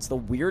basketball. It's the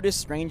weirdest,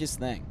 strangest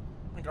thing.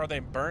 Like, are they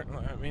burnt?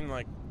 I mean,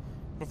 like,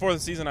 before the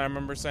season, I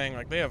remember saying,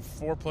 like, they have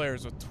 4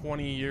 players with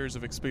 20 years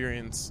of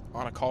experience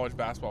on a college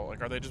basketball.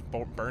 Like, are they just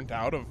burnt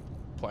out of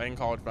playing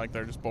college? Like,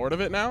 they're just bored of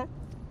it now?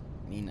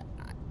 I mean,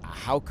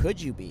 how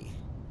could you be?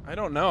 I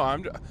don't know.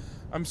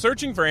 I'm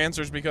searching for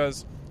answers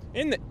because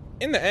in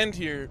the end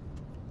here,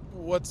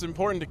 what's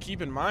important to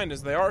keep in mind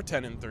is they are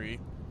 10-3.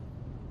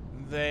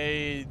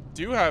 They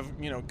do have,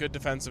 good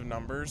defensive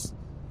numbers,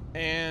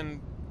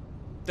 and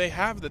they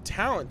have the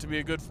talent to be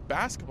a good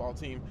basketball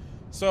team.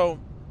 So,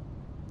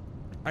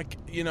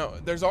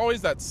 there's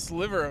always that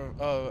sliver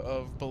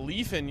of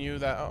belief in you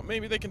that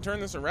maybe they can turn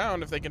this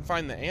around if they can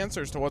find the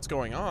answers to what's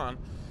going on.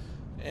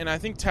 And I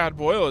think Tad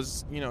Boyle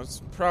is,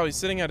 probably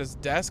sitting at his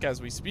desk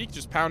as we speak,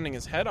 just pounding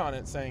his head on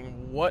it,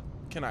 saying,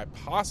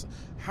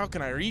 how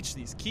can I reach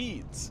these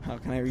kids? How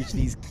can I reach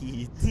these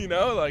kids?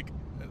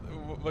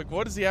 Like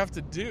what does he have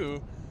to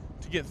do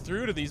to get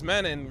through to these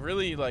men and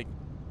really, like,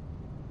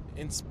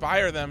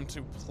 inspire them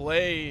to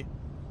play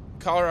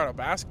Colorado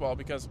basketball?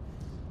 Because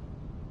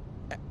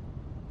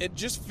it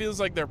just feels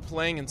like they're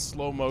playing in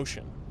slow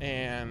motion,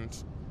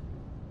 and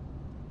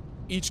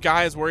each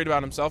guy is worried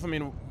about himself. I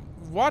mean,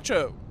 watch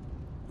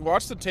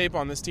the tape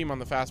on this team on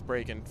the fast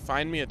break and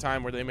find me a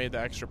time where they made the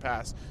extra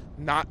pass,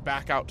 not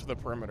back out to the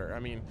perimeter. I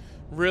mean,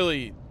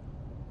 really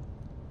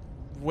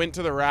went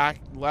to the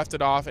rack, left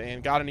it off,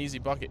 and got an easy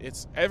bucket.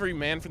 It's every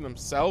man for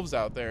themselves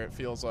out there, it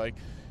feels like.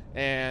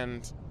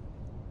 And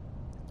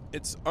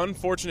it's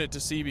unfortunate to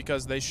see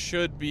because they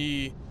should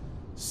be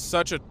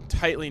such a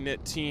tightly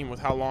knit team with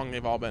how long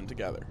they've all been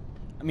together.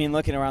 I mean,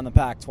 looking around the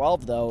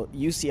Pac-12, though,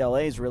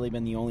 UCLA has really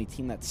been the only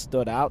team that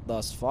stood out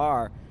thus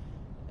far.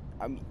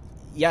 I mean,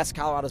 yes,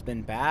 Colorado's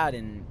been bad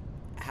and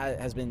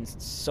has been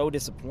so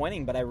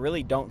disappointing, but I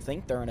really don't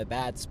think they're in a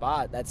bad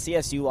spot. That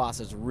CSU loss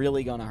is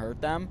really going to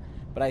hurt them,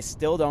 but I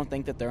still don't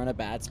think that they're in a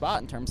bad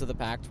spot in terms of the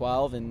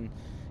Pac-12 and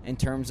in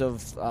terms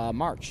of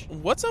March.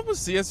 What's up with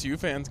CSU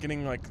fans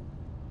getting, like,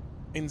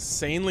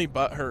 insanely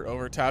butthurt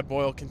over Tad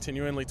Boyle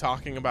continually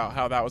talking about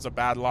how that was a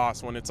bad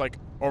loss when it's, like,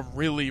 a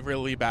really,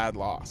 really bad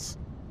loss?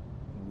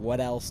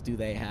 What else do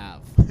they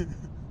have?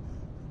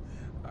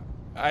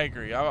 I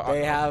agree.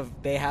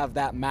 They have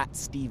that Matt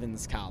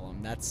Stevens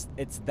column.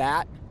 It's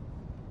that,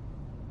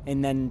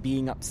 and then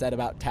being upset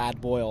about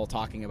Tad Boyle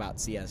talking about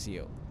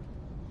CSU.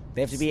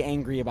 They have to be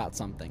angry about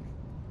something.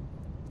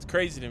 It's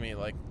crazy to me.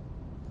 Like,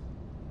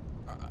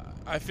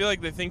 I feel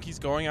like they think he's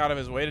going out of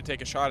his way to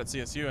take a shot at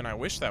CSU, and I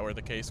wish that were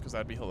the case because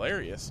that'd be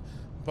hilarious.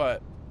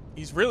 But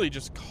he's really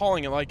just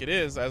calling it like it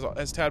is,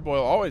 as Tad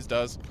Boyle always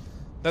does.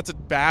 That's a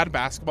bad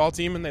basketball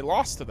team, and they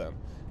lost to them.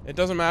 It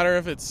doesn't matter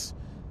if it's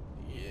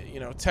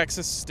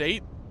Texas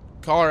State,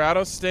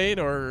 Colorado State,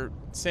 or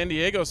San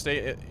Diego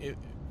State.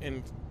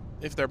 And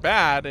if they're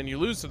bad and you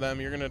lose to them,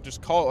 you're going to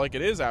just call it like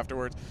it is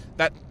afterwards.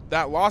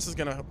 That loss is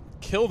going to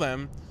kill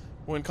them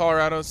when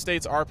Colorado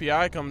State's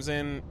RPI comes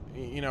in.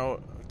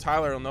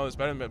 Tyler will know this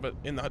better than me, but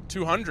in the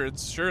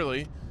 200s,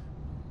 surely,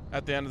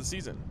 at the end of the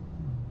season.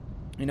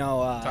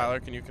 Tyler,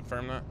 can you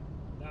confirm that?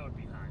 That would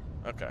be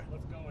high. Okay.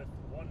 Let's go with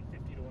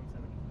 150 to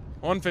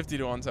 175. 150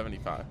 to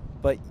 175.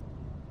 But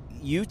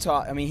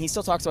Utah, I mean, he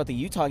still talks about the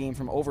Utah game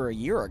from over a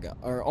year ago,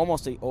 or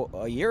almost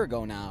a year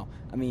ago now.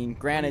 I mean,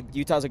 granted,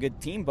 Utah's a good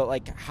team, but,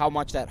 like, how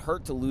much that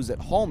hurt to lose at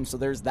home, so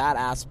there's that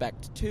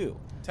aspect, too.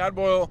 Tad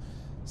Boyle,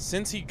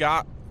 since he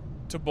got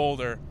to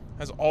Boulder,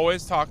 has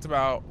always talked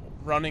about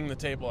running the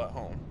table at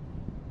home,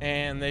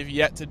 and they've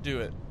yet to do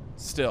it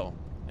still.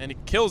 And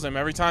it kills him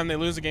every time they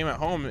lose a game at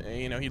home.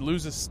 You know, he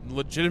loses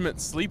legitimate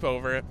sleep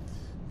over it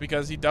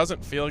because he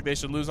doesn't feel like they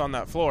should lose on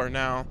that floor.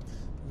 Now,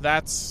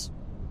 that's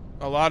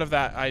a lot of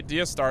that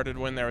idea started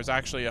when there was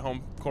actually a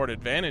home court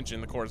advantage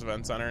in the Coors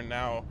Event Center, and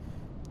now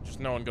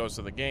just no one goes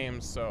to the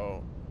games.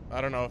 So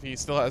I don't know if he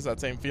still has that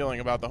same feeling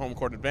about the home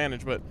court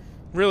advantage, but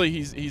really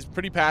he's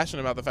pretty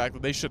passionate about the fact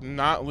that they should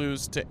not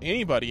lose to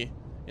anybody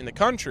in the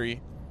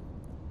country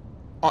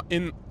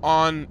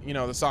on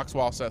the Sox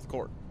Wall Seth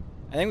court.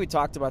 I think we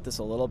talked about this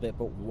a little bit,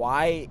 but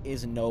why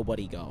is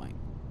nobody going?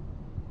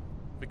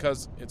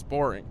 Because it's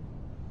boring.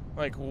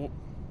 Like,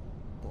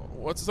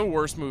 what's the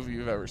worst movie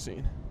you've ever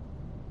seen?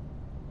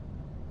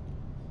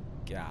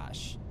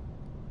 Gosh,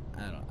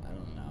 I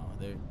don't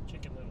know.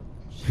 Chicken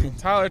Little.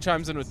 Tyler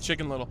chimes in with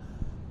Chicken Little.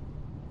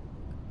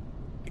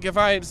 Like, if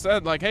I had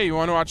said, like, hey, you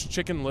want to watch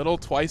Chicken Little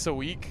twice a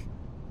week,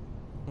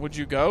 would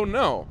you go?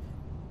 No,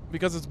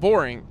 because it's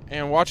boring,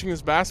 and watching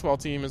this basketball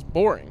team is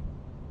boring.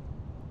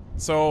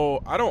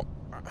 So I don't,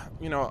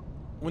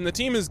 when the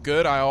team is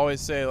good, I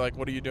always say, like,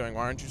 what are you doing?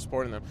 Why aren't you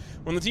supporting them?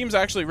 When the team's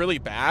actually really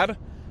bad,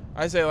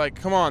 I say, like,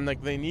 come on,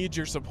 like, they need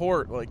your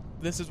support. Like,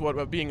 this is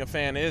what being a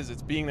fan is.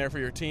 It's being there for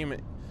your team.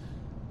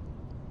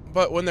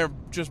 But when they're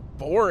just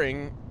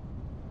boring,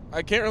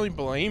 I can't really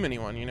blame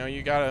anyone.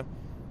 You got to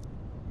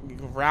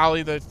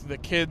rally the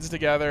kids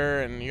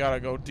together, and you got to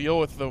go deal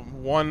with the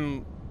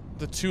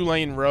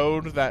 2-lane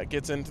road that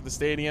gets into the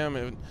stadium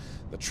and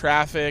the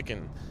traffic,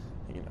 and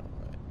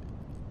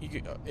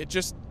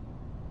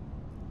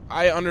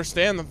I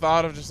understand the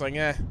thought of just like,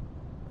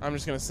 I'm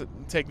just going to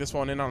take this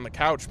one in on the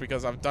couch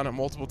because I've done it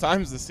multiple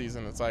times this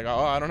season. It's like,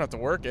 I don't have to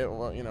work it.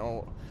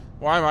 Well,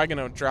 why am I going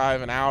to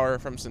drive an hour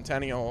from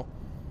Centennial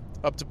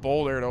up to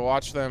Boulder to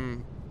watch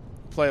them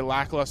play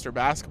lackluster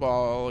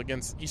basketball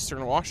against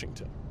Eastern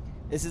Washington?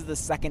 This is the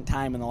second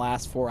time in the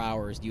last 4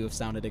 hours you have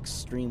sounded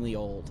extremely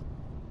old.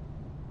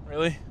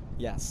 Really?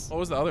 Yes. What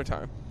was the other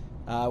time?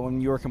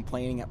 When you were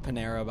complaining at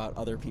Panera about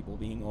other people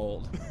being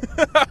old.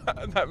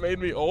 That made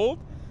me old?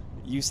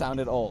 You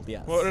sounded old,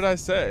 yes. What did I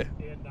say?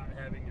 And not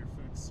having your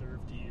food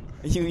served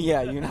to you.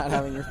 You're not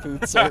having your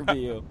food served to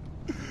you.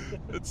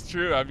 It's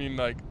true. I mean,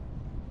 like,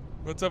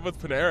 what's up with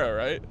Panera,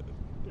 right?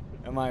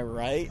 Am I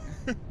right?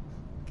 God.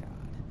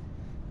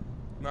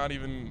 Not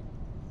even...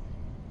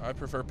 I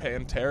prefer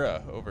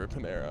Pantera over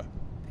Panera.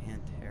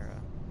 Pantera.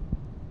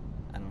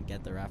 I don't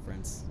get the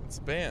reference. It's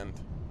a band.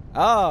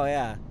 Oh,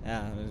 yeah.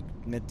 Yeah,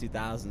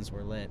 mid-2000s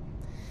were lit.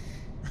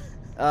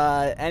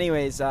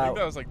 Anyways... I think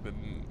that was like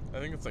I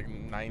think it's like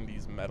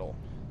 90s metal.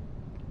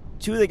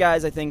 Two of the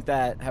guys I think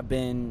that have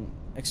been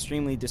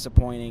extremely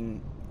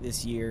disappointing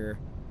this year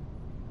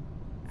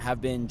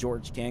have been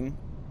George King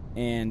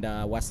and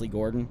Wesley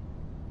Gordon.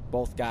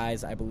 Both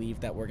guys, I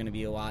believe, that were going to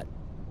be a lot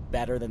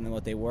better than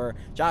what they were.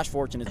 Josh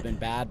Fortune has been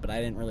bad, but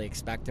I didn't really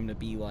expect him to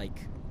be like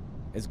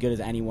as good as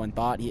anyone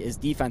thought. His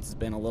defense has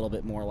been a little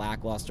bit more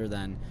lackluster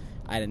than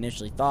I'd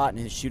initially thought, and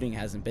his shooting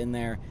hasn't been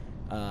there.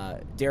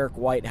 Derek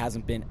White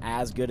hasn't been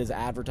as good as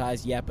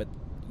advertised yet, but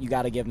you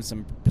got to give him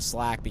some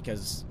slack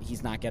because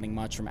he's not getting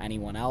much from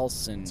anyone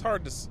else. And it's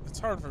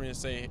hard for me to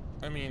say.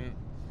 I mean,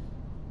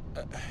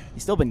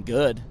 he's still been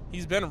good.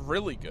 He's been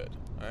really good.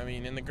 I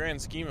mean, in the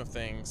grand scheme of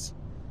things,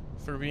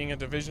 for being a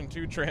Division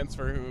II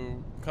transfer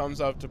who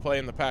comes up to play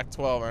in the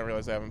Pac-12, I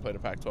realize I haven't played a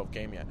Pac-12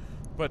 game yet,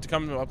 but to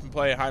come up and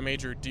play high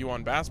major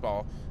D1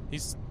 basketball,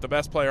 he's the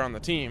best player on the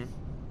team.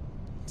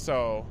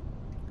 So,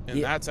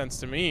 in that sense,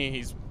 to me,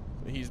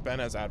 he's been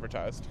as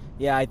advertised.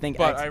 Yeah, I think.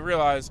 But I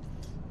realize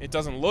it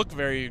doesn't look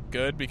very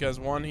good because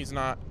one,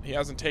 he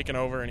hasn't taken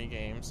over any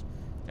games,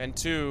 and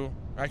two,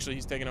 actually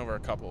he's taken over a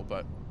couple,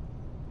 but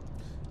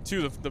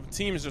two, the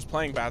team is just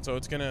playing bad, so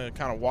it's going to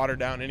kind of water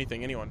down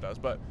anything anyone does.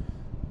 But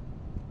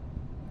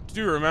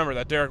do remember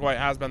that Derek White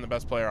has been the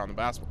best player on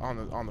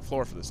the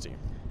floor for this team.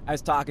 I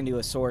was talking to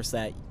a source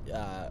that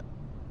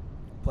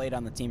played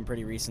on the team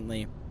pretty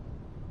recently,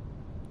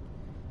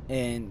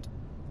 and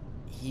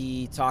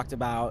he talked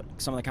about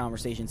some of the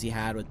conversations he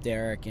had with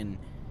Derek and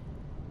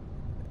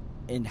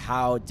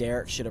how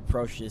Derek should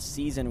approach this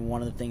season. And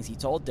one of the things he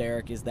told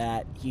Derek is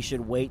that he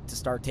should wait to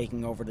start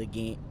taking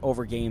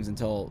over games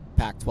until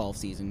Pac-12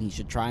 season. He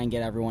should try and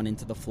get everyone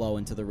into the flow,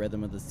 into the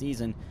rhythm of the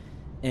season.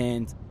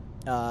 And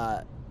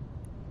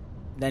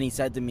then he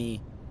said to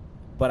me,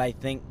 but I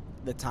think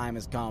the time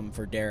has come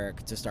for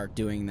Derek to start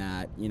doing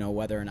that,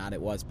 whether or not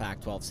it was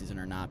Pac-12 season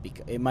or not.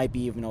 Because it might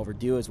be even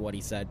overdue is what he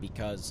said,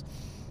 because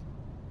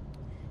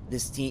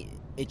this team,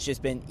 it's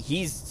just been,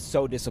 he's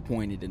so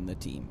disappointed in the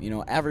team.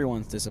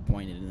 Everyone's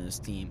disappointed in this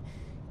team.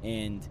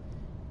 And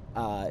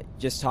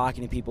just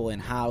talking to people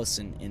in-house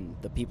and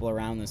the people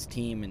around this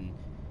team, and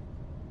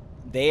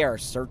they are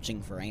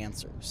searching for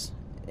answers.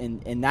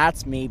 And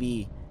that's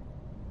maybe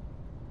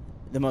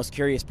the most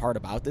curious part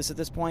about this at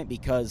this point,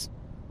 because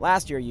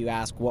last year you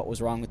ask what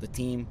was wrong with the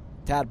team,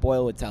 Tad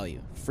Boyle would tell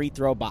you, free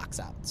throw box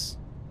outs.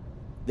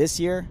 This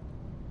year,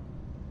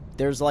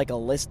 there's like a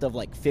list of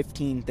like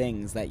 15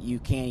 things that you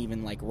can't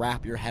even like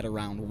wrap your head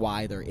around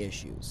why they're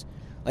issues.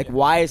 Like,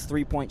 why is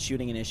three-point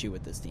shooting an issue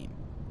with this team?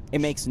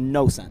 It makes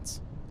no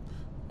sense.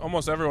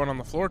 Almost everyone on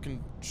the floor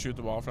can shoot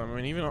the ball from him.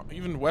 I mean,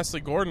 even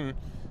Wesley Gordon,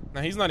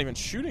 now he's not even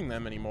shooting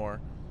them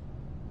anymore.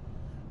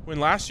 When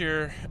last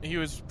year he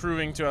was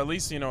proving to at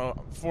least,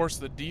 force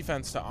the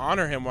defense to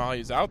honor him while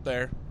he's out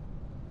there.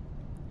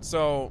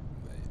 So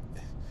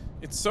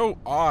it's so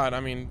odd. I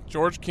mean,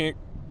 George King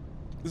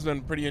has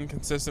been pretty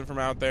inconsistent from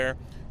out there.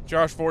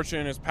 Josh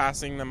Fortune is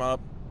passing them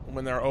up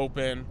when they're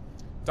open.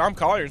 Dom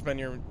Collier's been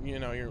your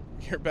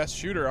best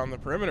shooter on the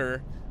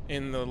perimeter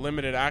in the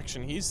limited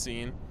action he's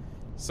seen.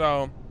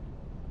 So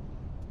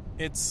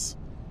it's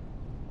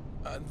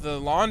the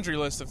laundry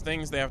list of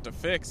things they have to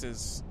fix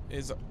is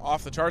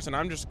off the charts, and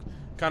I'm just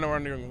kind of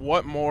wondering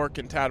what more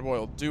can Tad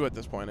Boyle do at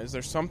this point. Is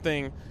there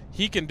something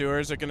he can do, or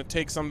is it going to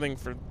take something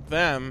for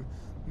them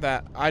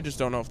that I just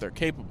don't know if they're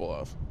capable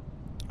of?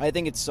 I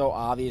think it's so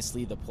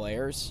obviously the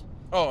players.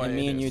 Oh, and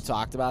me and you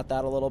talked about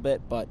that a little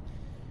bit, but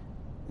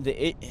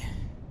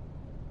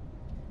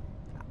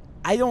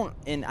I don't,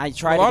 and I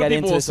try to get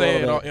into this a little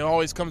bit. A lot of people say it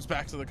always comes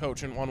back to the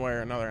coach in one way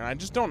or another, and I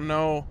just don't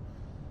know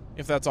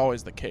if that's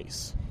always the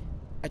case.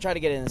 I try to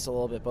get into this a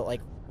little bit, but,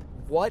 like,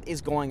 what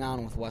is going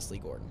on with Wesley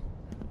Gordon?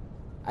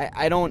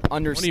 I don't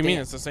understand. What do you mean?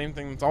 It's the same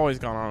thing that's always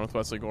gone on with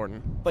Wesley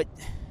Gordon. But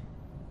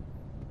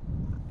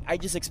I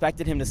just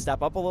expected him to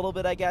step up a little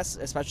bit, I guess,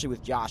 especially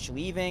with Josh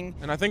leaving.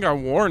 And I think I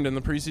warned in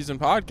the preseason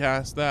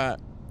podcast that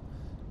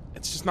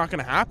it's just not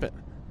going to happen.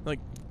 Like,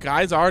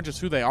 guys are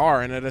just who they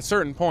are, and at a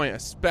certain point,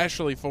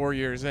 especially 4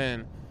 years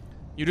in,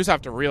 you just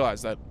have to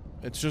realize that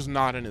it's just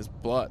not in his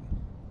blood.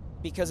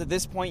 Because at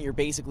this point, you're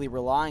basically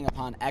relying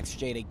upon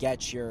XJ to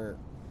get your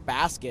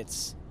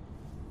baskets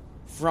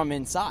from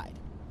inside.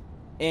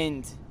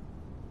 And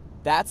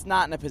that's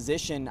not in a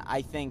position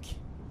I think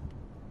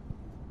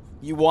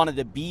you wanted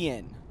to be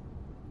in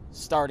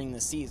starting the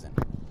season.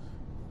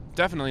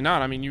 Definitely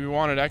not. I mean, you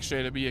wanted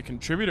XJ to be a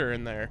contributor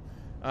in there.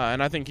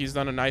 And I think he's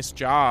done a nice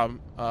job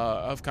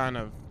of kind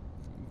of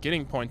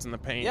getting points in the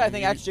paint. Yeah, I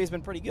think XJ's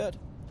been pretty good.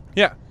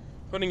 Yeah,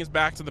 putting his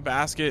back to the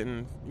basket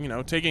and,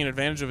 taking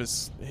advantage of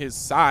his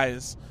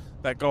size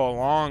that go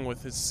along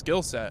with his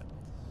skill set.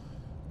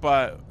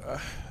 But,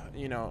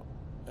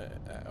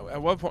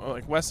 at what point,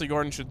 like, Wesley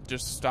Gordon should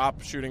just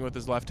stop shooting with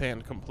his left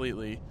hand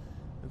completely.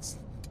 It's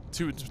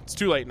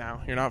too late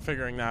now. You're not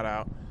figuring that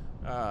out.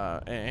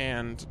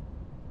 And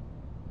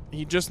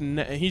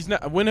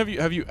when have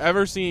you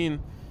ever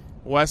seen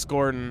Wes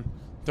Gordon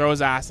throw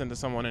his ass into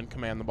someone and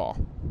command the ball?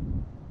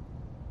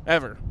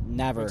 Ever.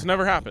 Never. It's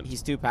never happened.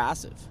 He's too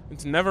passive.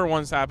 It's never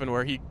once happened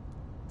where he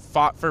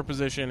fought for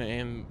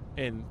position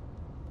and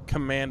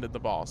commanded the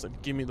ball,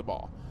 said, give me the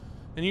ball.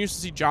 And you used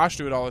to see Josh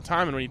do it all the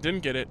time, and when he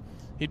didn't get it,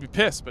 he'd be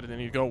pissed. But then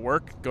he'd go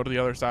to the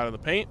other side of the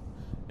paint,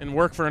 and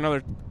work for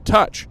another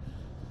touch.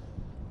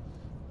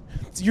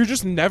 You're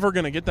just never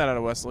going to get that out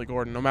of Wesley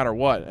Gordon, no matter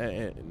what.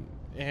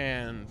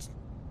 And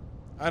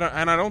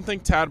I don't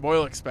think Tad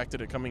Boyle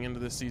expected it coming into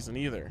this season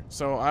either.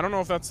 So I don't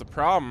know if that's the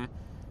problem.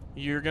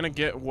 You're going to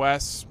get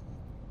Wes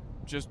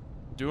just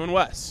doing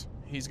Wes.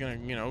 He's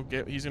going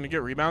to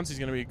get rebounds. He's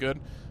going to be good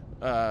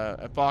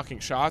at blocking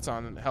shots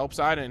on the help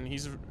side, and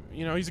he's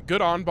a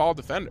good on-ball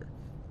defender.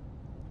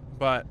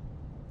 But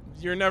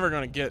you're never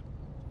going to get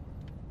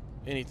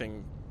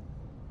anything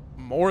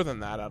more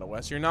than that out of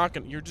Wes.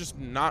 You're just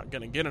not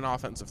going to get an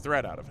offensive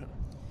threat out of him.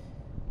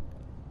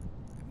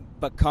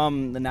 But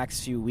come the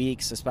next few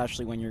weeks,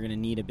 especially when you're going to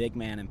need a big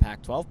man in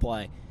Pac-12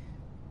 play,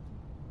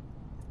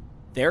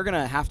 they're going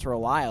to have to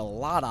rely a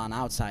lot on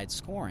outside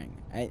scoring.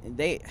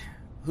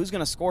 Who's going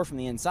to score from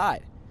the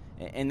inside?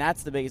 And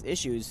that's the biggest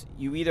issue. Is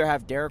you either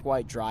have Derek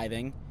White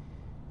driving,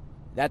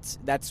 that's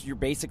your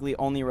basically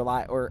only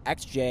or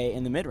XJ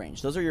in the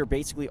mid-range. Those are your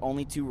basically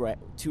only two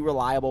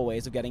reliable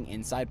ways of getting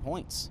inside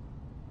points.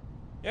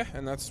 Yeah,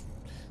 and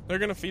they're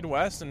going to feed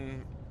Wes,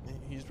 and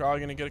he's probably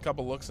going to get a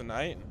couple looks a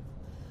night,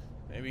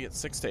 maybe get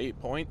 6 to 8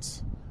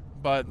 points.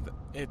 But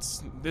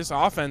it's this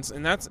offense,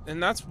 and that's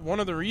one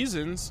of the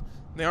reasons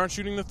they aren't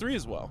shooting the three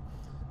as well.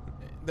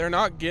 They're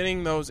not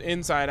getting those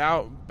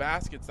inside-out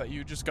baskets that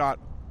you just got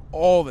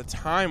all the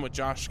time with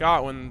Josh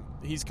Scott when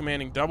he's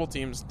commanding double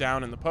teams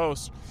down in the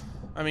post.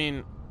 I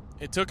mean,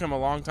 it took him a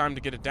long time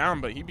to get it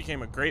down, but he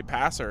became a great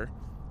passer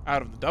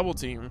out of the double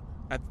team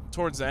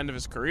towards the end of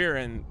his career.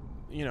 And,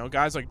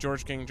 guys like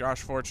George King,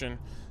 Josh Fortune,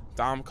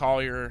 Dom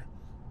Collier,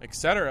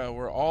 etc.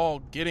 were all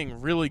getting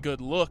really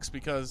good looks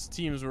because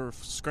teams were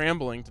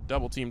scrambling to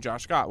double team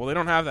Josh Scott. Well, they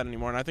don't have that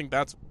anymore, and I think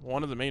that's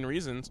one of the main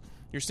reasons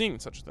you're seeing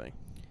such a thing.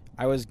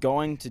 I was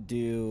going to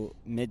do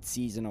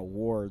mid-season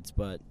awards,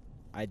 but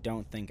I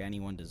don't think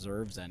anyone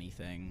deserves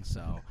anything,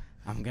 so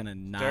I'm going to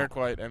not. Derek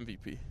White,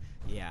 MVP.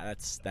 Yeah,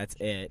 that's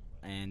it.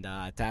 And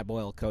Tad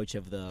Boyle, coach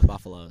of the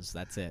Buffaloes.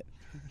 That's it.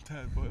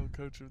 Tad Boyle,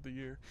 coach of the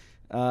year.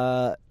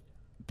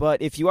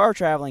 But if you are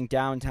traveling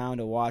downtown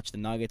to watch the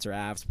Nuggets or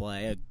Avs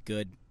play, a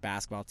good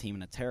basketball team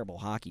and a terrible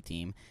hockey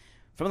team,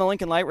 from the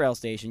Lincoln Light Rail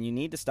Station, you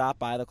need to stop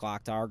by the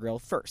Clock Tower Grill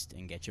first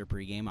and get your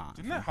pregame on.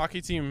 Didn't that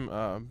hockey team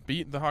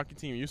beat the hockey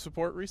team you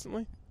support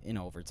recently? In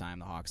overtime,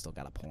 the Hawks still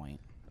got a point.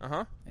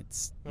 Uh-huh.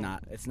 It's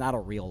not a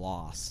real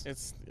loss.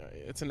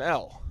 It's an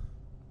L.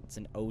 It's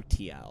an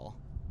OTL.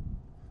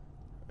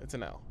 It's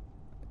an L.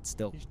 It's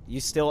still,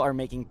 you still are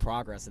making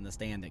progress in the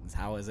standings.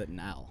 How is it an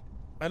L?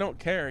 I don't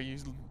care.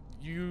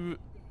 You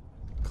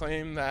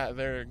claim that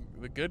they're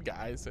the good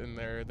guys and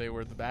they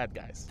were the bad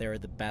guys. They're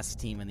the best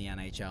team in the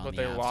NHL, But and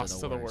they the Avs lost are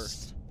to the the worst.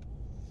 worst.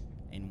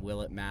 And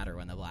will it matter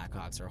when the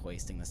Blackhawks are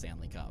hoisting the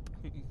Stanley Cup?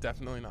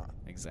 Definitely not.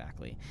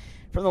 Exactly.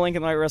 From the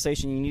Lincoln Light Rail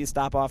Station, you need to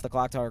stop off the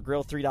Clock Tower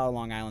Grill. $3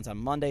 Long Islands on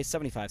Monday,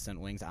 75-cent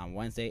wings on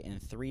Wednesday,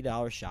 and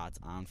 $3 shots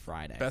on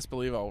Friday. Best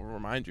believe I'll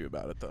remind you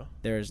about it, though.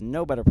 There is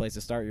no better place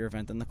to start your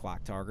event than the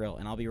Clock Tower Grill,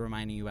 and I'll be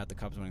reminding you about the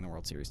Cubs winning the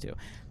World Series, too.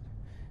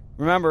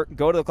 Remember,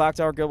 go to the Clock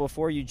Tower Grill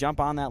before you jump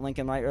on that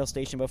Lincoln Light Rail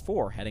Station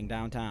before heading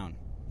downtown.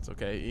 It's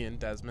okay. Ian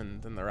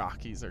Desmond and the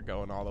Rockies are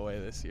going all the way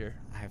this year.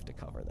 I have to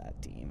cover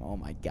that team. Oh,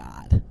 my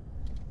God.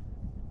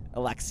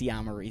 Alexi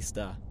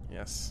Amarista.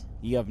 Yes.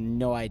 You have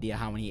no idea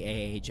how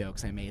many AA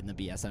jokes I made in the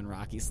BSN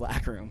Rocky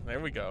Slack room. There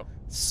we go.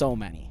 So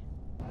many.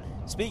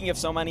 Speaking of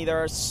so many,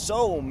 there are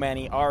so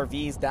many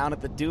RVs down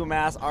at the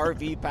Dumas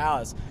RV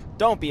Palace.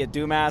 Don't be a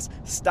Dumas.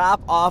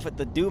 Stop off at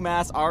the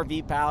Dumas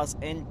RV Palace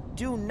and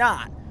do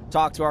not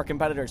talk to our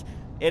competitors.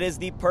 It is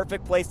the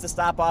perfect place to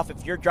stop off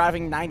if you're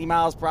driving 90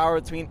 miles per hour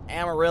between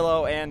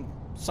Amarillo and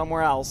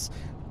somewhere else.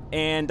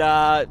 And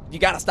you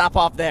got to stop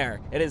off there.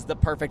 It is the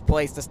perfect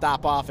place to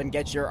stop off and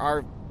get your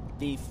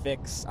RV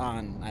fix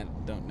on. I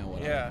don't know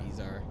what RVs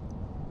are.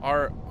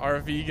 Are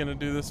RV going to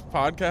do this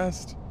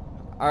podcast?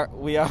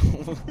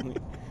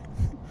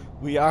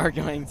 We are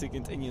going to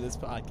continue this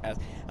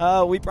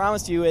podcast. We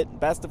promised you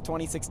it Best of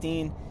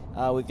 2016.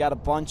 We've got a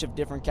bunch of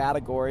different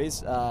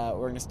categories. We're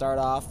going to start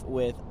off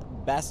with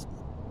Best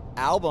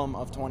Album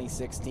of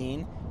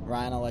 2016.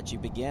 Ryan, I'll let you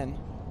begin.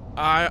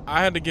 I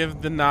had to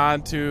give the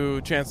nod to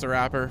Chance the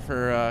Rapper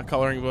for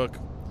Coloring Book.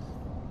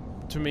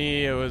 To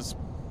me, it was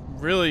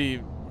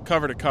really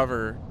cover to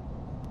cover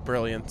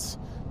brilliance.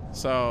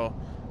 So,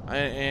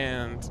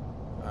 after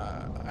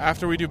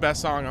we do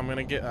Best Song, I'm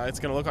gonna get. It's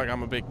gonna look like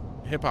I'm a big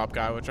hip hop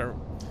guy, which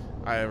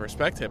I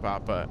respect hip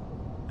hop, but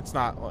it's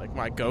not like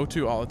my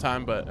go-to all the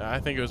time. But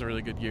I think it was a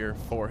really good year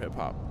for hip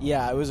hop.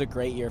 Yeah, it was a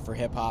great year for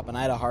hip hop, and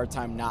I had a hard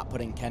time not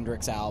putting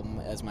Kendrick's album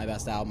as my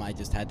best album. I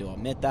just had to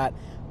admit that.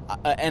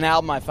 An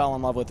album I fell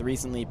in love with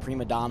recently,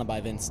 Prima Donna by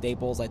Vince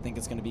Staples. I think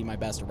it's going to be my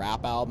best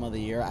rap album of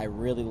the year. I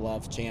really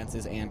love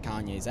Chance's and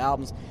Kanye's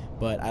albums,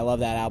 but I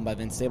love that album by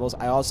Vince Staples.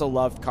 I also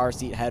loved Car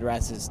Seat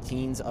Headrest's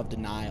Teens of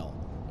Denial,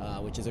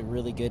 which is a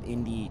really good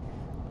indie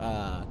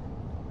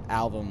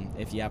album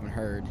if you haven't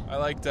heard. I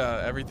liked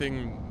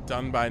everything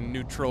done by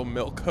Neutral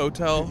Milk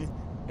Hotel.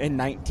 In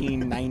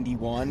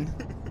 1991,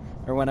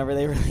 or whenever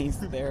they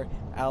released their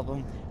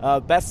album.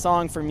 Best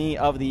song for me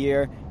of the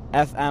year,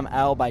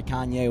 FML by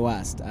Kanye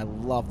West. I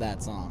love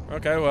that song.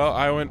 Okay, well,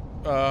 I went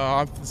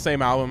off the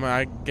same album, and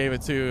I gave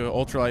it to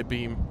Ultralight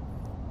Beam.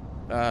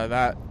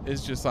 That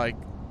is just like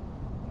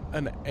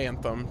an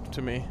anthem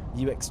to me.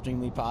 You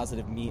extremely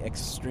positive, me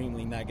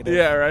extremely negative.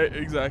 Yeah, right,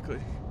 exactly.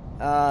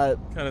 Kind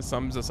of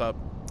sums us up.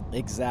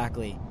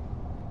 Exactly.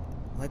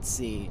 Let's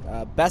see.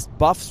 Best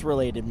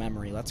Buffs-related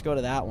memory. Let's go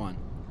to that one.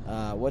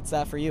 What's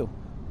that for you?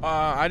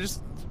 I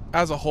just,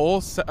 as a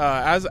whole,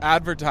 as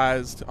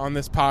advertised on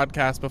this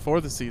podcast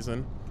before the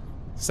season,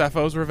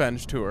 Cepho's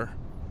Revenge Tour.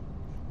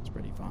 It's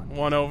pretty fun.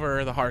 Won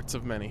over the hearts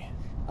of many.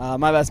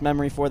 My best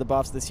memory for the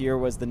Buffs this year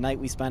was the night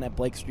we spent at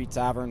Blake Street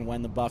Tavern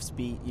when the Buffs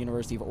beat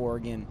University of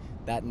Oregon.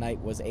 That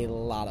night was a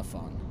lot of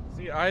fun.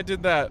 See, I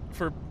did that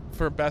for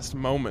best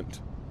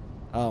moment.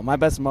 My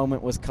best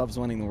moment was Cubs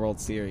winning the World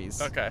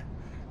Series. Okay.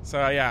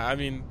 So, yeah, I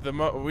mean,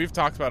 we've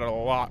talked about it a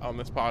lot on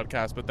this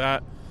podcast, but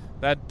that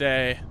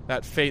day,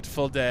 that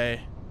fateful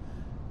day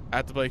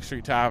at the Blake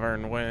Street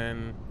Tavern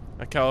when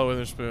Ahkello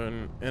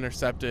Witherspoon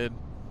intercepted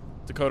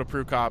Dakota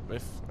Prukop,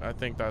 if I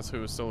think that's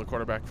who was still the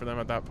quarterback for them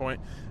at that point,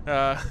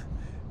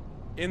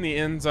 in the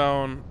end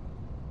zone,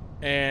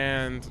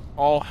 and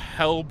all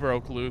hell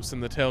broke loose in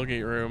the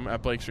tailgate room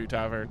at Blake Street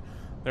Tavern.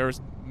 There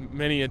was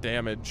many a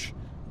damage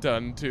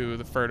done to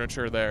the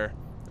furniture there,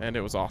 and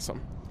it was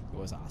awesome. It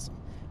was awesome.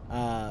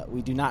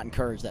 We do not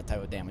encourage that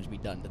type of damage be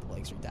done to the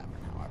Blake Street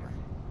Tavern, however.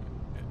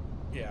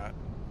 Yeah.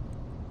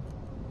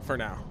 For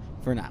now.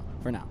 For now.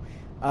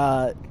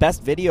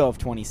 Best video of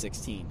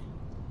 2016.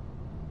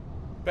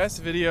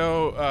 Best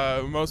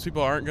video, most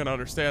people aren't going to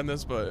understand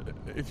this, but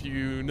if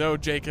you know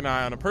Jake and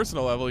I on a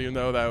personal level, you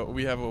know that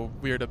we have a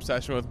weird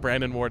obsession with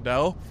Brandon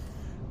Wardell.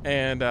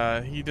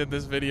 And he did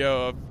this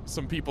video of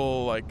some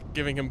people like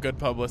giving him good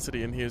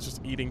publicity, and he was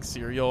just eating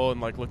cereal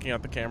and like looking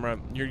at the camera.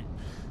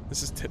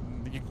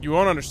 You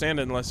won't understand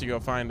it unless you go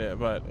find it,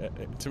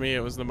 but to me it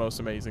was the most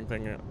amazing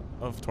thing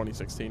of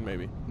 2016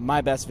 maybe.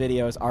 My best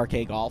video is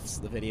RK Golf's,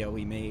 the video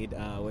we made,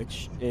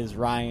 which is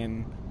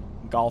Ryan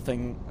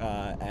golfing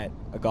at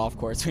a golf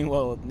course we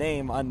will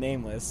name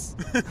unnameless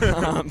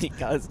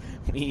because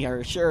we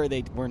are sure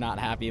they were not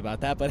happy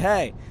about that. But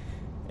hey,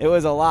 it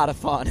was a lot of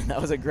fun. That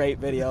was a great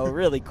video,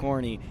 really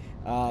corny.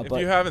 If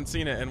you haven't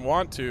seen it and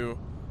want to,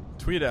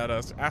 tweet at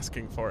us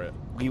asking for it.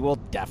 We will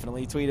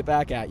definitely tweet it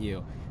back at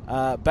you.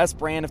 Best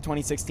brand of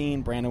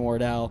 2016, Brandon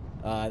Wardell.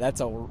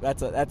 That's a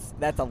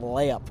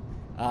layup.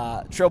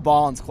 Trill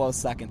Ballin's close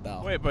second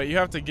though. Wait, but you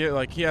have to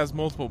get he has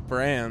multiple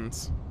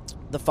brands.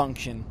 The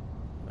function.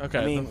 Okay.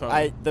 I mean,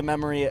 the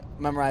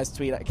memorized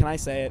tweet. Can I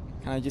say it?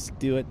 Can I just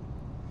do it?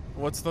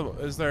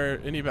 Is there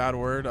any bad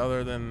word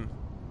other than?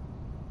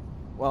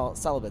 Well,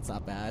 celibate's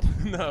not bad.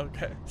 No,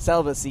 okay.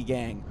 Celibacy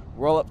gang.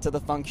 Roll up to the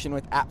function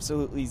with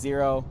absolutely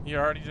zero. You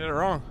already did it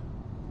wrong.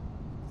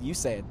 You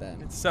say it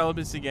then. It's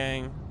celibacy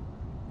gang.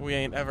 We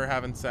ain't ever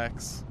having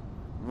sex.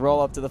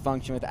 Roll up to the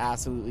function with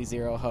absolutely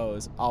zero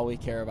hoes. All we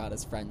care about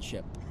is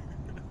friendship.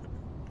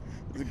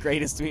 The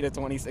greatest tweet of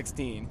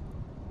 2016.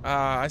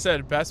 I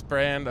said best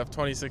brand of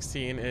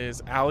 2016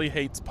 is Allie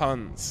Hates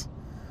Puns.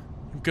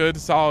 Good,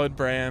 solid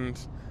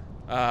brand.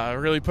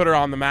 Really put her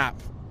on the map.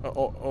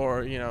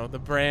 Or the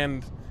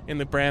brand in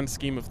the brand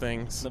scheme of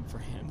things. The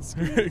brand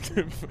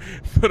scheme.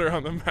 Put her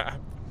on the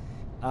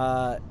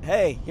map.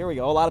 Hey, here we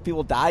go. A lot of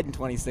people died in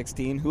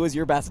 2016. Who was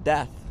your best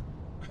death?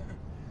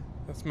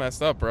 That's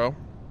messed up, bro.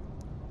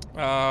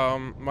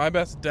 My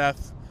best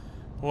death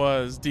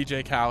was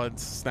DJ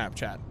Khaled's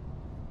Snapchat.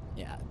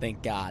 Yeah,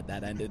 thank God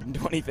that ended in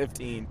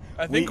 2015.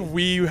 I think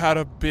we had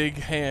a big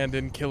hand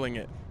in killing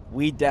it.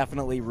 We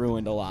definitely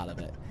ruined a lot of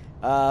it.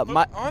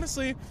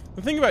 Honestly,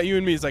 the thing about you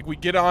and me is we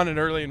get on it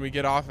early and we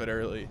get off it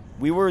early.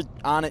 We were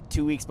on it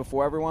 2 weeks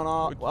before everyone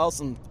else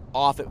and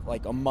off it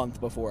a month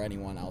before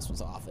anyone else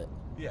was off it.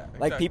 Yeah,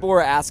 exactly. People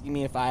were asking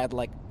me if I had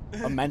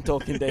a mental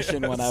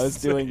condition when I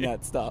was doing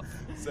that stuff.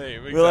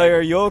 Same, exactly. We're like,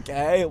 are you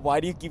okay? Why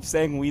do you keep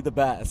saying we the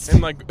best?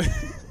 And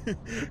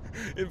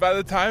and by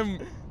the time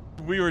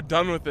we were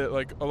done with it,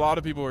 a lot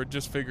of people were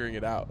just figuring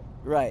it out.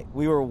 Right.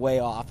 We were way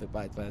off it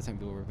by the time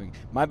people were figuring.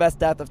 My best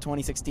death of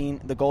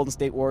 2016, the Golden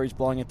State Warriors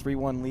blowing a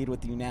 3-1 lead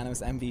with the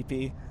unanimous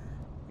MVP.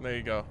 There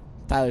you go.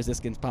 Tyler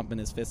Ziskin's pumping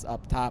his fists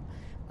up top.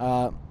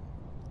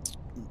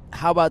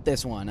 How about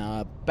this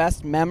one?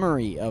 Best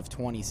memory of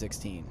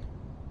 2016.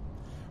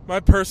 My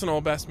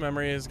personal best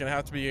memory is going to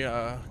have to be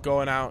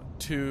going out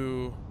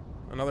to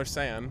another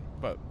SAN,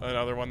 but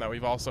another one that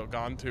we've also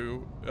gone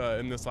to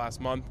in this last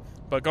month.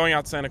 But going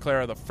out to Santa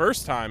Clara the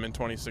first time in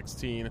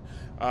 2016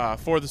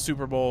 for the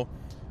Super Bowl,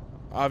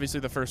 obviously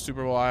the first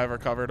Super Bowl I ever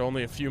covered,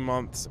 only a few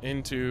months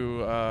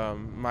into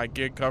my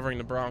gig covering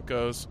the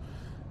Broncos.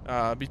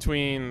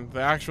 Between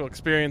the actual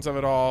experience of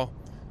it all,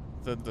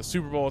 the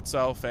Super Bowl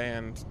itself,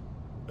 and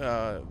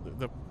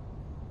the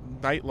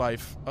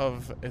nightlife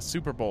of a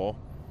Super Bowl,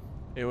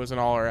 it was an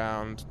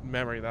all-around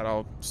memory that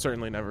I'll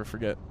certainly never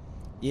forget.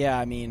 Yeah,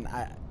 I mean,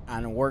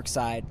 on a work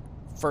side,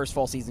 first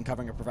full season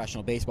covering a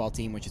professional baseball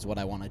team, which is what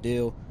I want to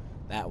do.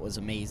 That was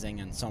amazing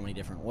in so many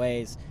different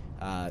ways.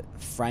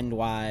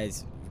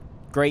 Friend-wise,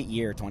 great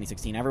year,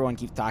 2016. Everyone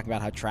keeps talking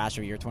about how trash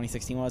of a year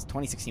 2016 was.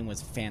 2016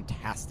 was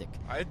fantastic.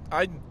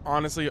 I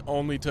honestly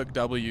only took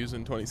W's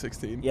in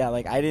 2016. Yeah,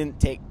 I didn't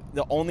take –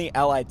 the only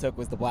L I took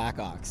was the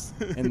Blackhawks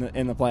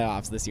in the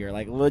playoffs this year.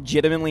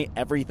 Legitimately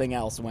everything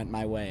else went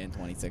my way in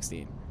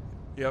 2016.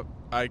 Yep,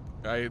 I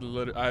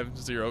have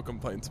zero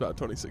complaints about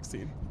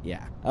 2016.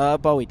 Yeah,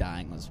 Bowie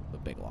dying was a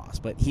big loss,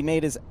 but he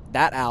made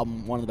that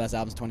album one of the best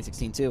albums of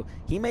 2016 too.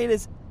 He made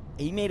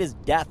his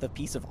death a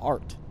piece of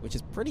art, which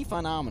is pretty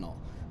phenomenal.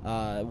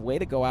 Way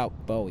to go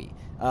out, Bowie.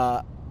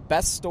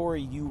 Best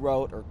story you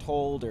wrote or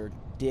told or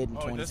did in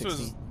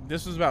 2016.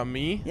 This was about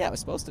me? Yeah, it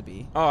was supposed to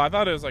be. Oh, I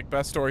thought it was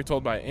best story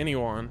told by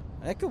anyone.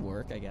 That could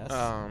work, I guess.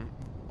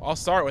 I'll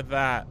start with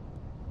that.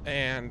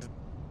 And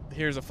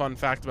here's a fun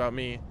fact about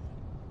me.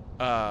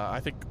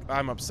 I think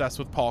I'm obsessed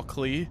with Paul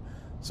Klee.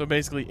 So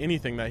basically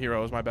anything that he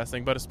wrote was my best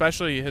thing, but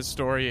especially his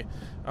story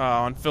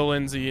on Phil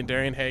Lindsay and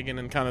Darian Hagan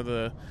and kind of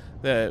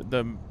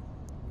the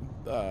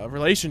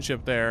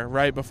relationship there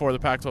right before the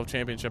Pac-12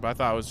 championship. I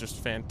thought was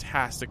just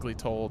fantastically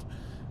told.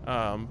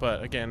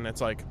 But again,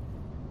 it's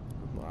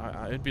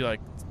it'd be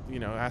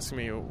asking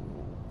me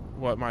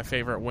what my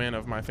favorite win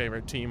of my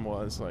favorite team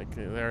was.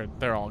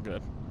 They're all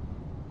good.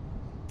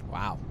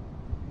 Wow.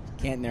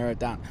 Can't narrow it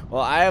down.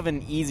 Well, I have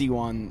an easy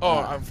one.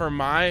 For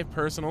my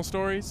personal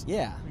stories?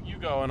 Yeah. You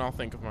go and I'll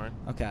think of mine.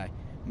 Okay.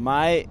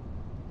 My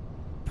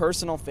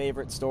personal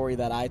favorite story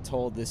that I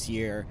told this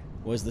year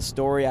was the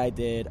story I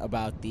did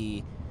about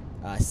the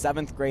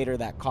 7th grader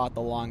that caught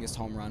the longest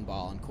home run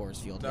ball in Coors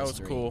Field history. That was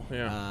cool,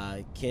 yeah.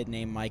 A kid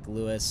named Mike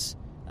Lewis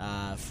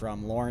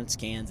from Lawrence,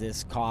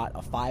 Kansas, caught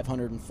a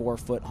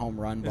 504-foot home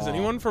run ball. Is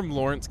anyone from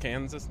Lawrence,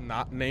 Kansas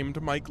not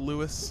named Mike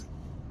Lewis?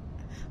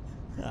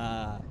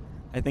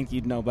 I think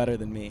you'd know better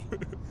than me.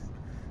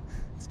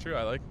 It's true.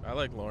 I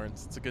like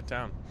Lawrence. It's a good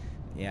town.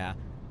 Yeah.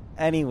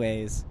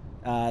 Anyways,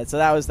 so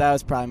that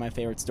was probably my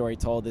favorite story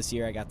told this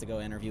year. I got to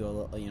go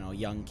interview a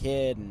young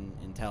kid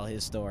and tell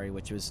his story,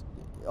 which was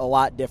a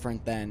lot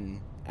different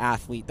than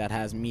athlete that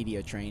has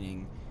media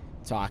training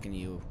talking to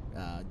you.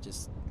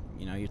 Just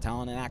you're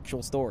telling an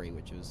actual story,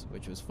 which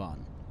was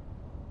fun.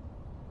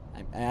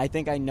 I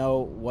think I know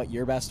what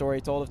your best story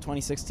told of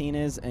 2016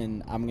 is,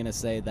 and I'm going to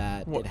say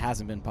that it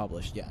hasn't been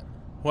published yet.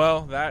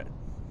 Well,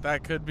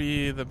 that could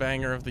be the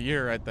banger of the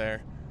year right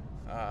there.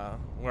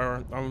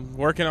 Where I'm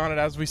working on it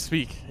as we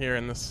speak here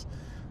in this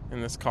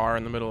car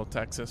in the middle of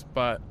Texas.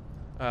 But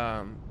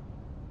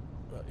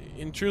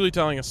in truly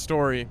telling a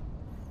story,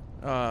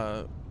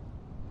 I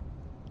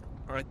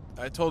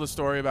told a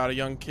story about a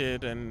young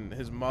kid and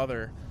his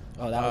mother.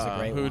 Oh, that was a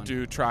great who one.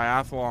 do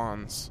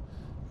triathlons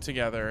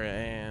together,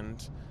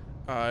 and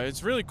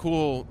it's really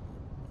cool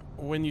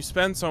when you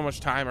spend so much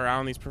time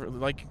around these,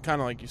 like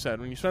you said,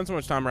 when you spend so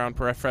much time around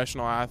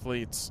professional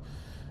athletes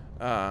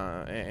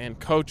and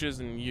coaches,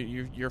 and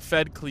you're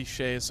fed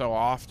cliches so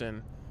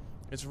often.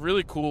 It's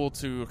really cool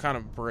to kind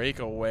of break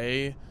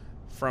away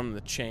from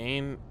the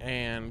chain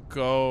and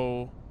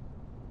go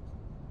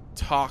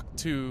talk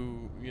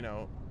to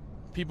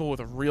people with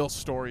a real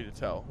story to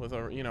tell.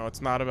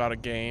 It's not about a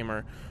game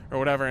or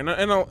whatever.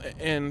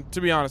 And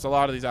to be honest, a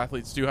lot of these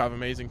athletes do have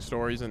amazing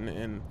stories,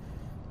 and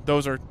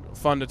those are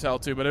fun to tell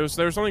too. But there was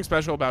something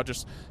special about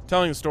just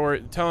telling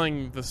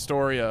the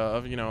story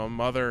of a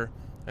mother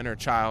and her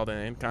child,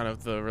 and kind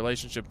of the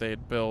relationship they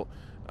had built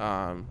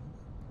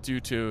due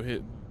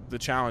to the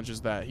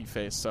challenges that he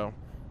faced. So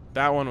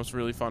that one was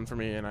really fun for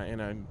me, and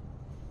I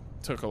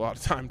took a lot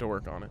of time to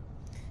work on it.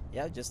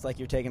 Yeah, just like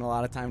you're taking a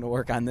lot of time to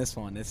work on this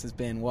one. This has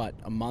been,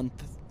 a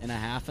month and a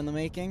half in the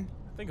making?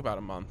 I think about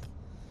a month.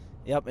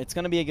 Yep, it's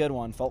going to be a good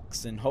one,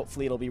 folks, and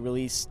hopefully it'll be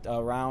released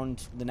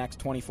around the next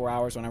 24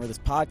 hours whenever this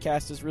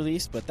podcast is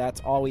released, but that's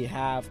all we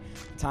have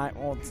time.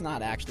 Well, it's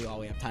not actually all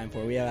we have time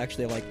for. We have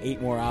actually like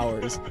 8 more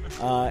hours.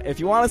 If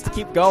you want us to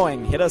keep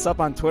going, hit us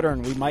up on Twitter,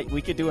 and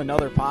we could do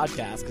another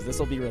podcast because this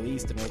will be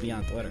released and we'll be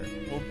on Twitter.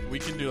 Well, we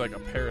can do like a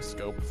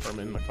Periscope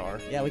from in the car.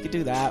 Yeah, we could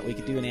do that. We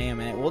could do an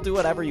AMA. We'll do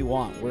whatever you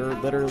want. We're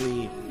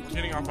literally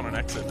getting off on an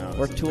exit now.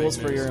 We're tools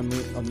for your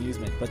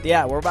amusement. But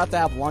yeah, we're about to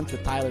have lunch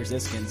with Tyler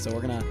Ziskin, so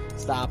we're going to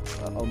stop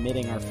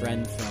omitting our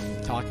friend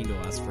from talking to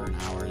us for an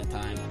hour at a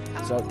time.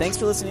 So thanks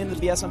for listening to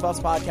the BSN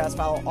Buffs podcast.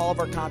 Follow all of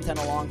our content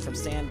along from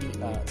San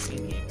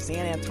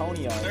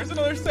Antonio. There's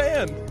another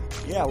San.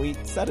 Yeah, we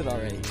said it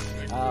already.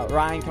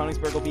 Ryan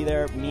Koenigsberg will be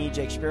there. Me,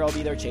 Jake Shapiro will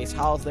be there. Chase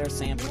Howell's there.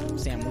 Sam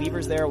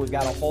Weaver's there. We've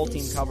got a whole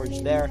team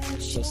coverage there.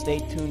 So stay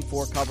tuned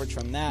for coverage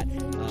from that.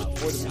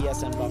 For the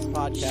BSN Buffs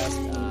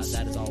podcast,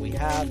 that is all we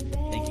have.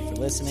 Thank you for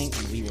listening,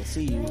 and we will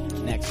see you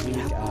next week.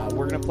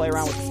 We're going to play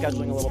around with the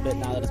scheduling a little bit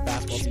now that it's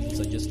basketball season,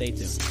 so just stay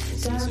tuned.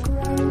 We'll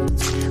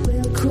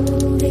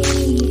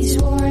see you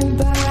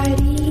soon.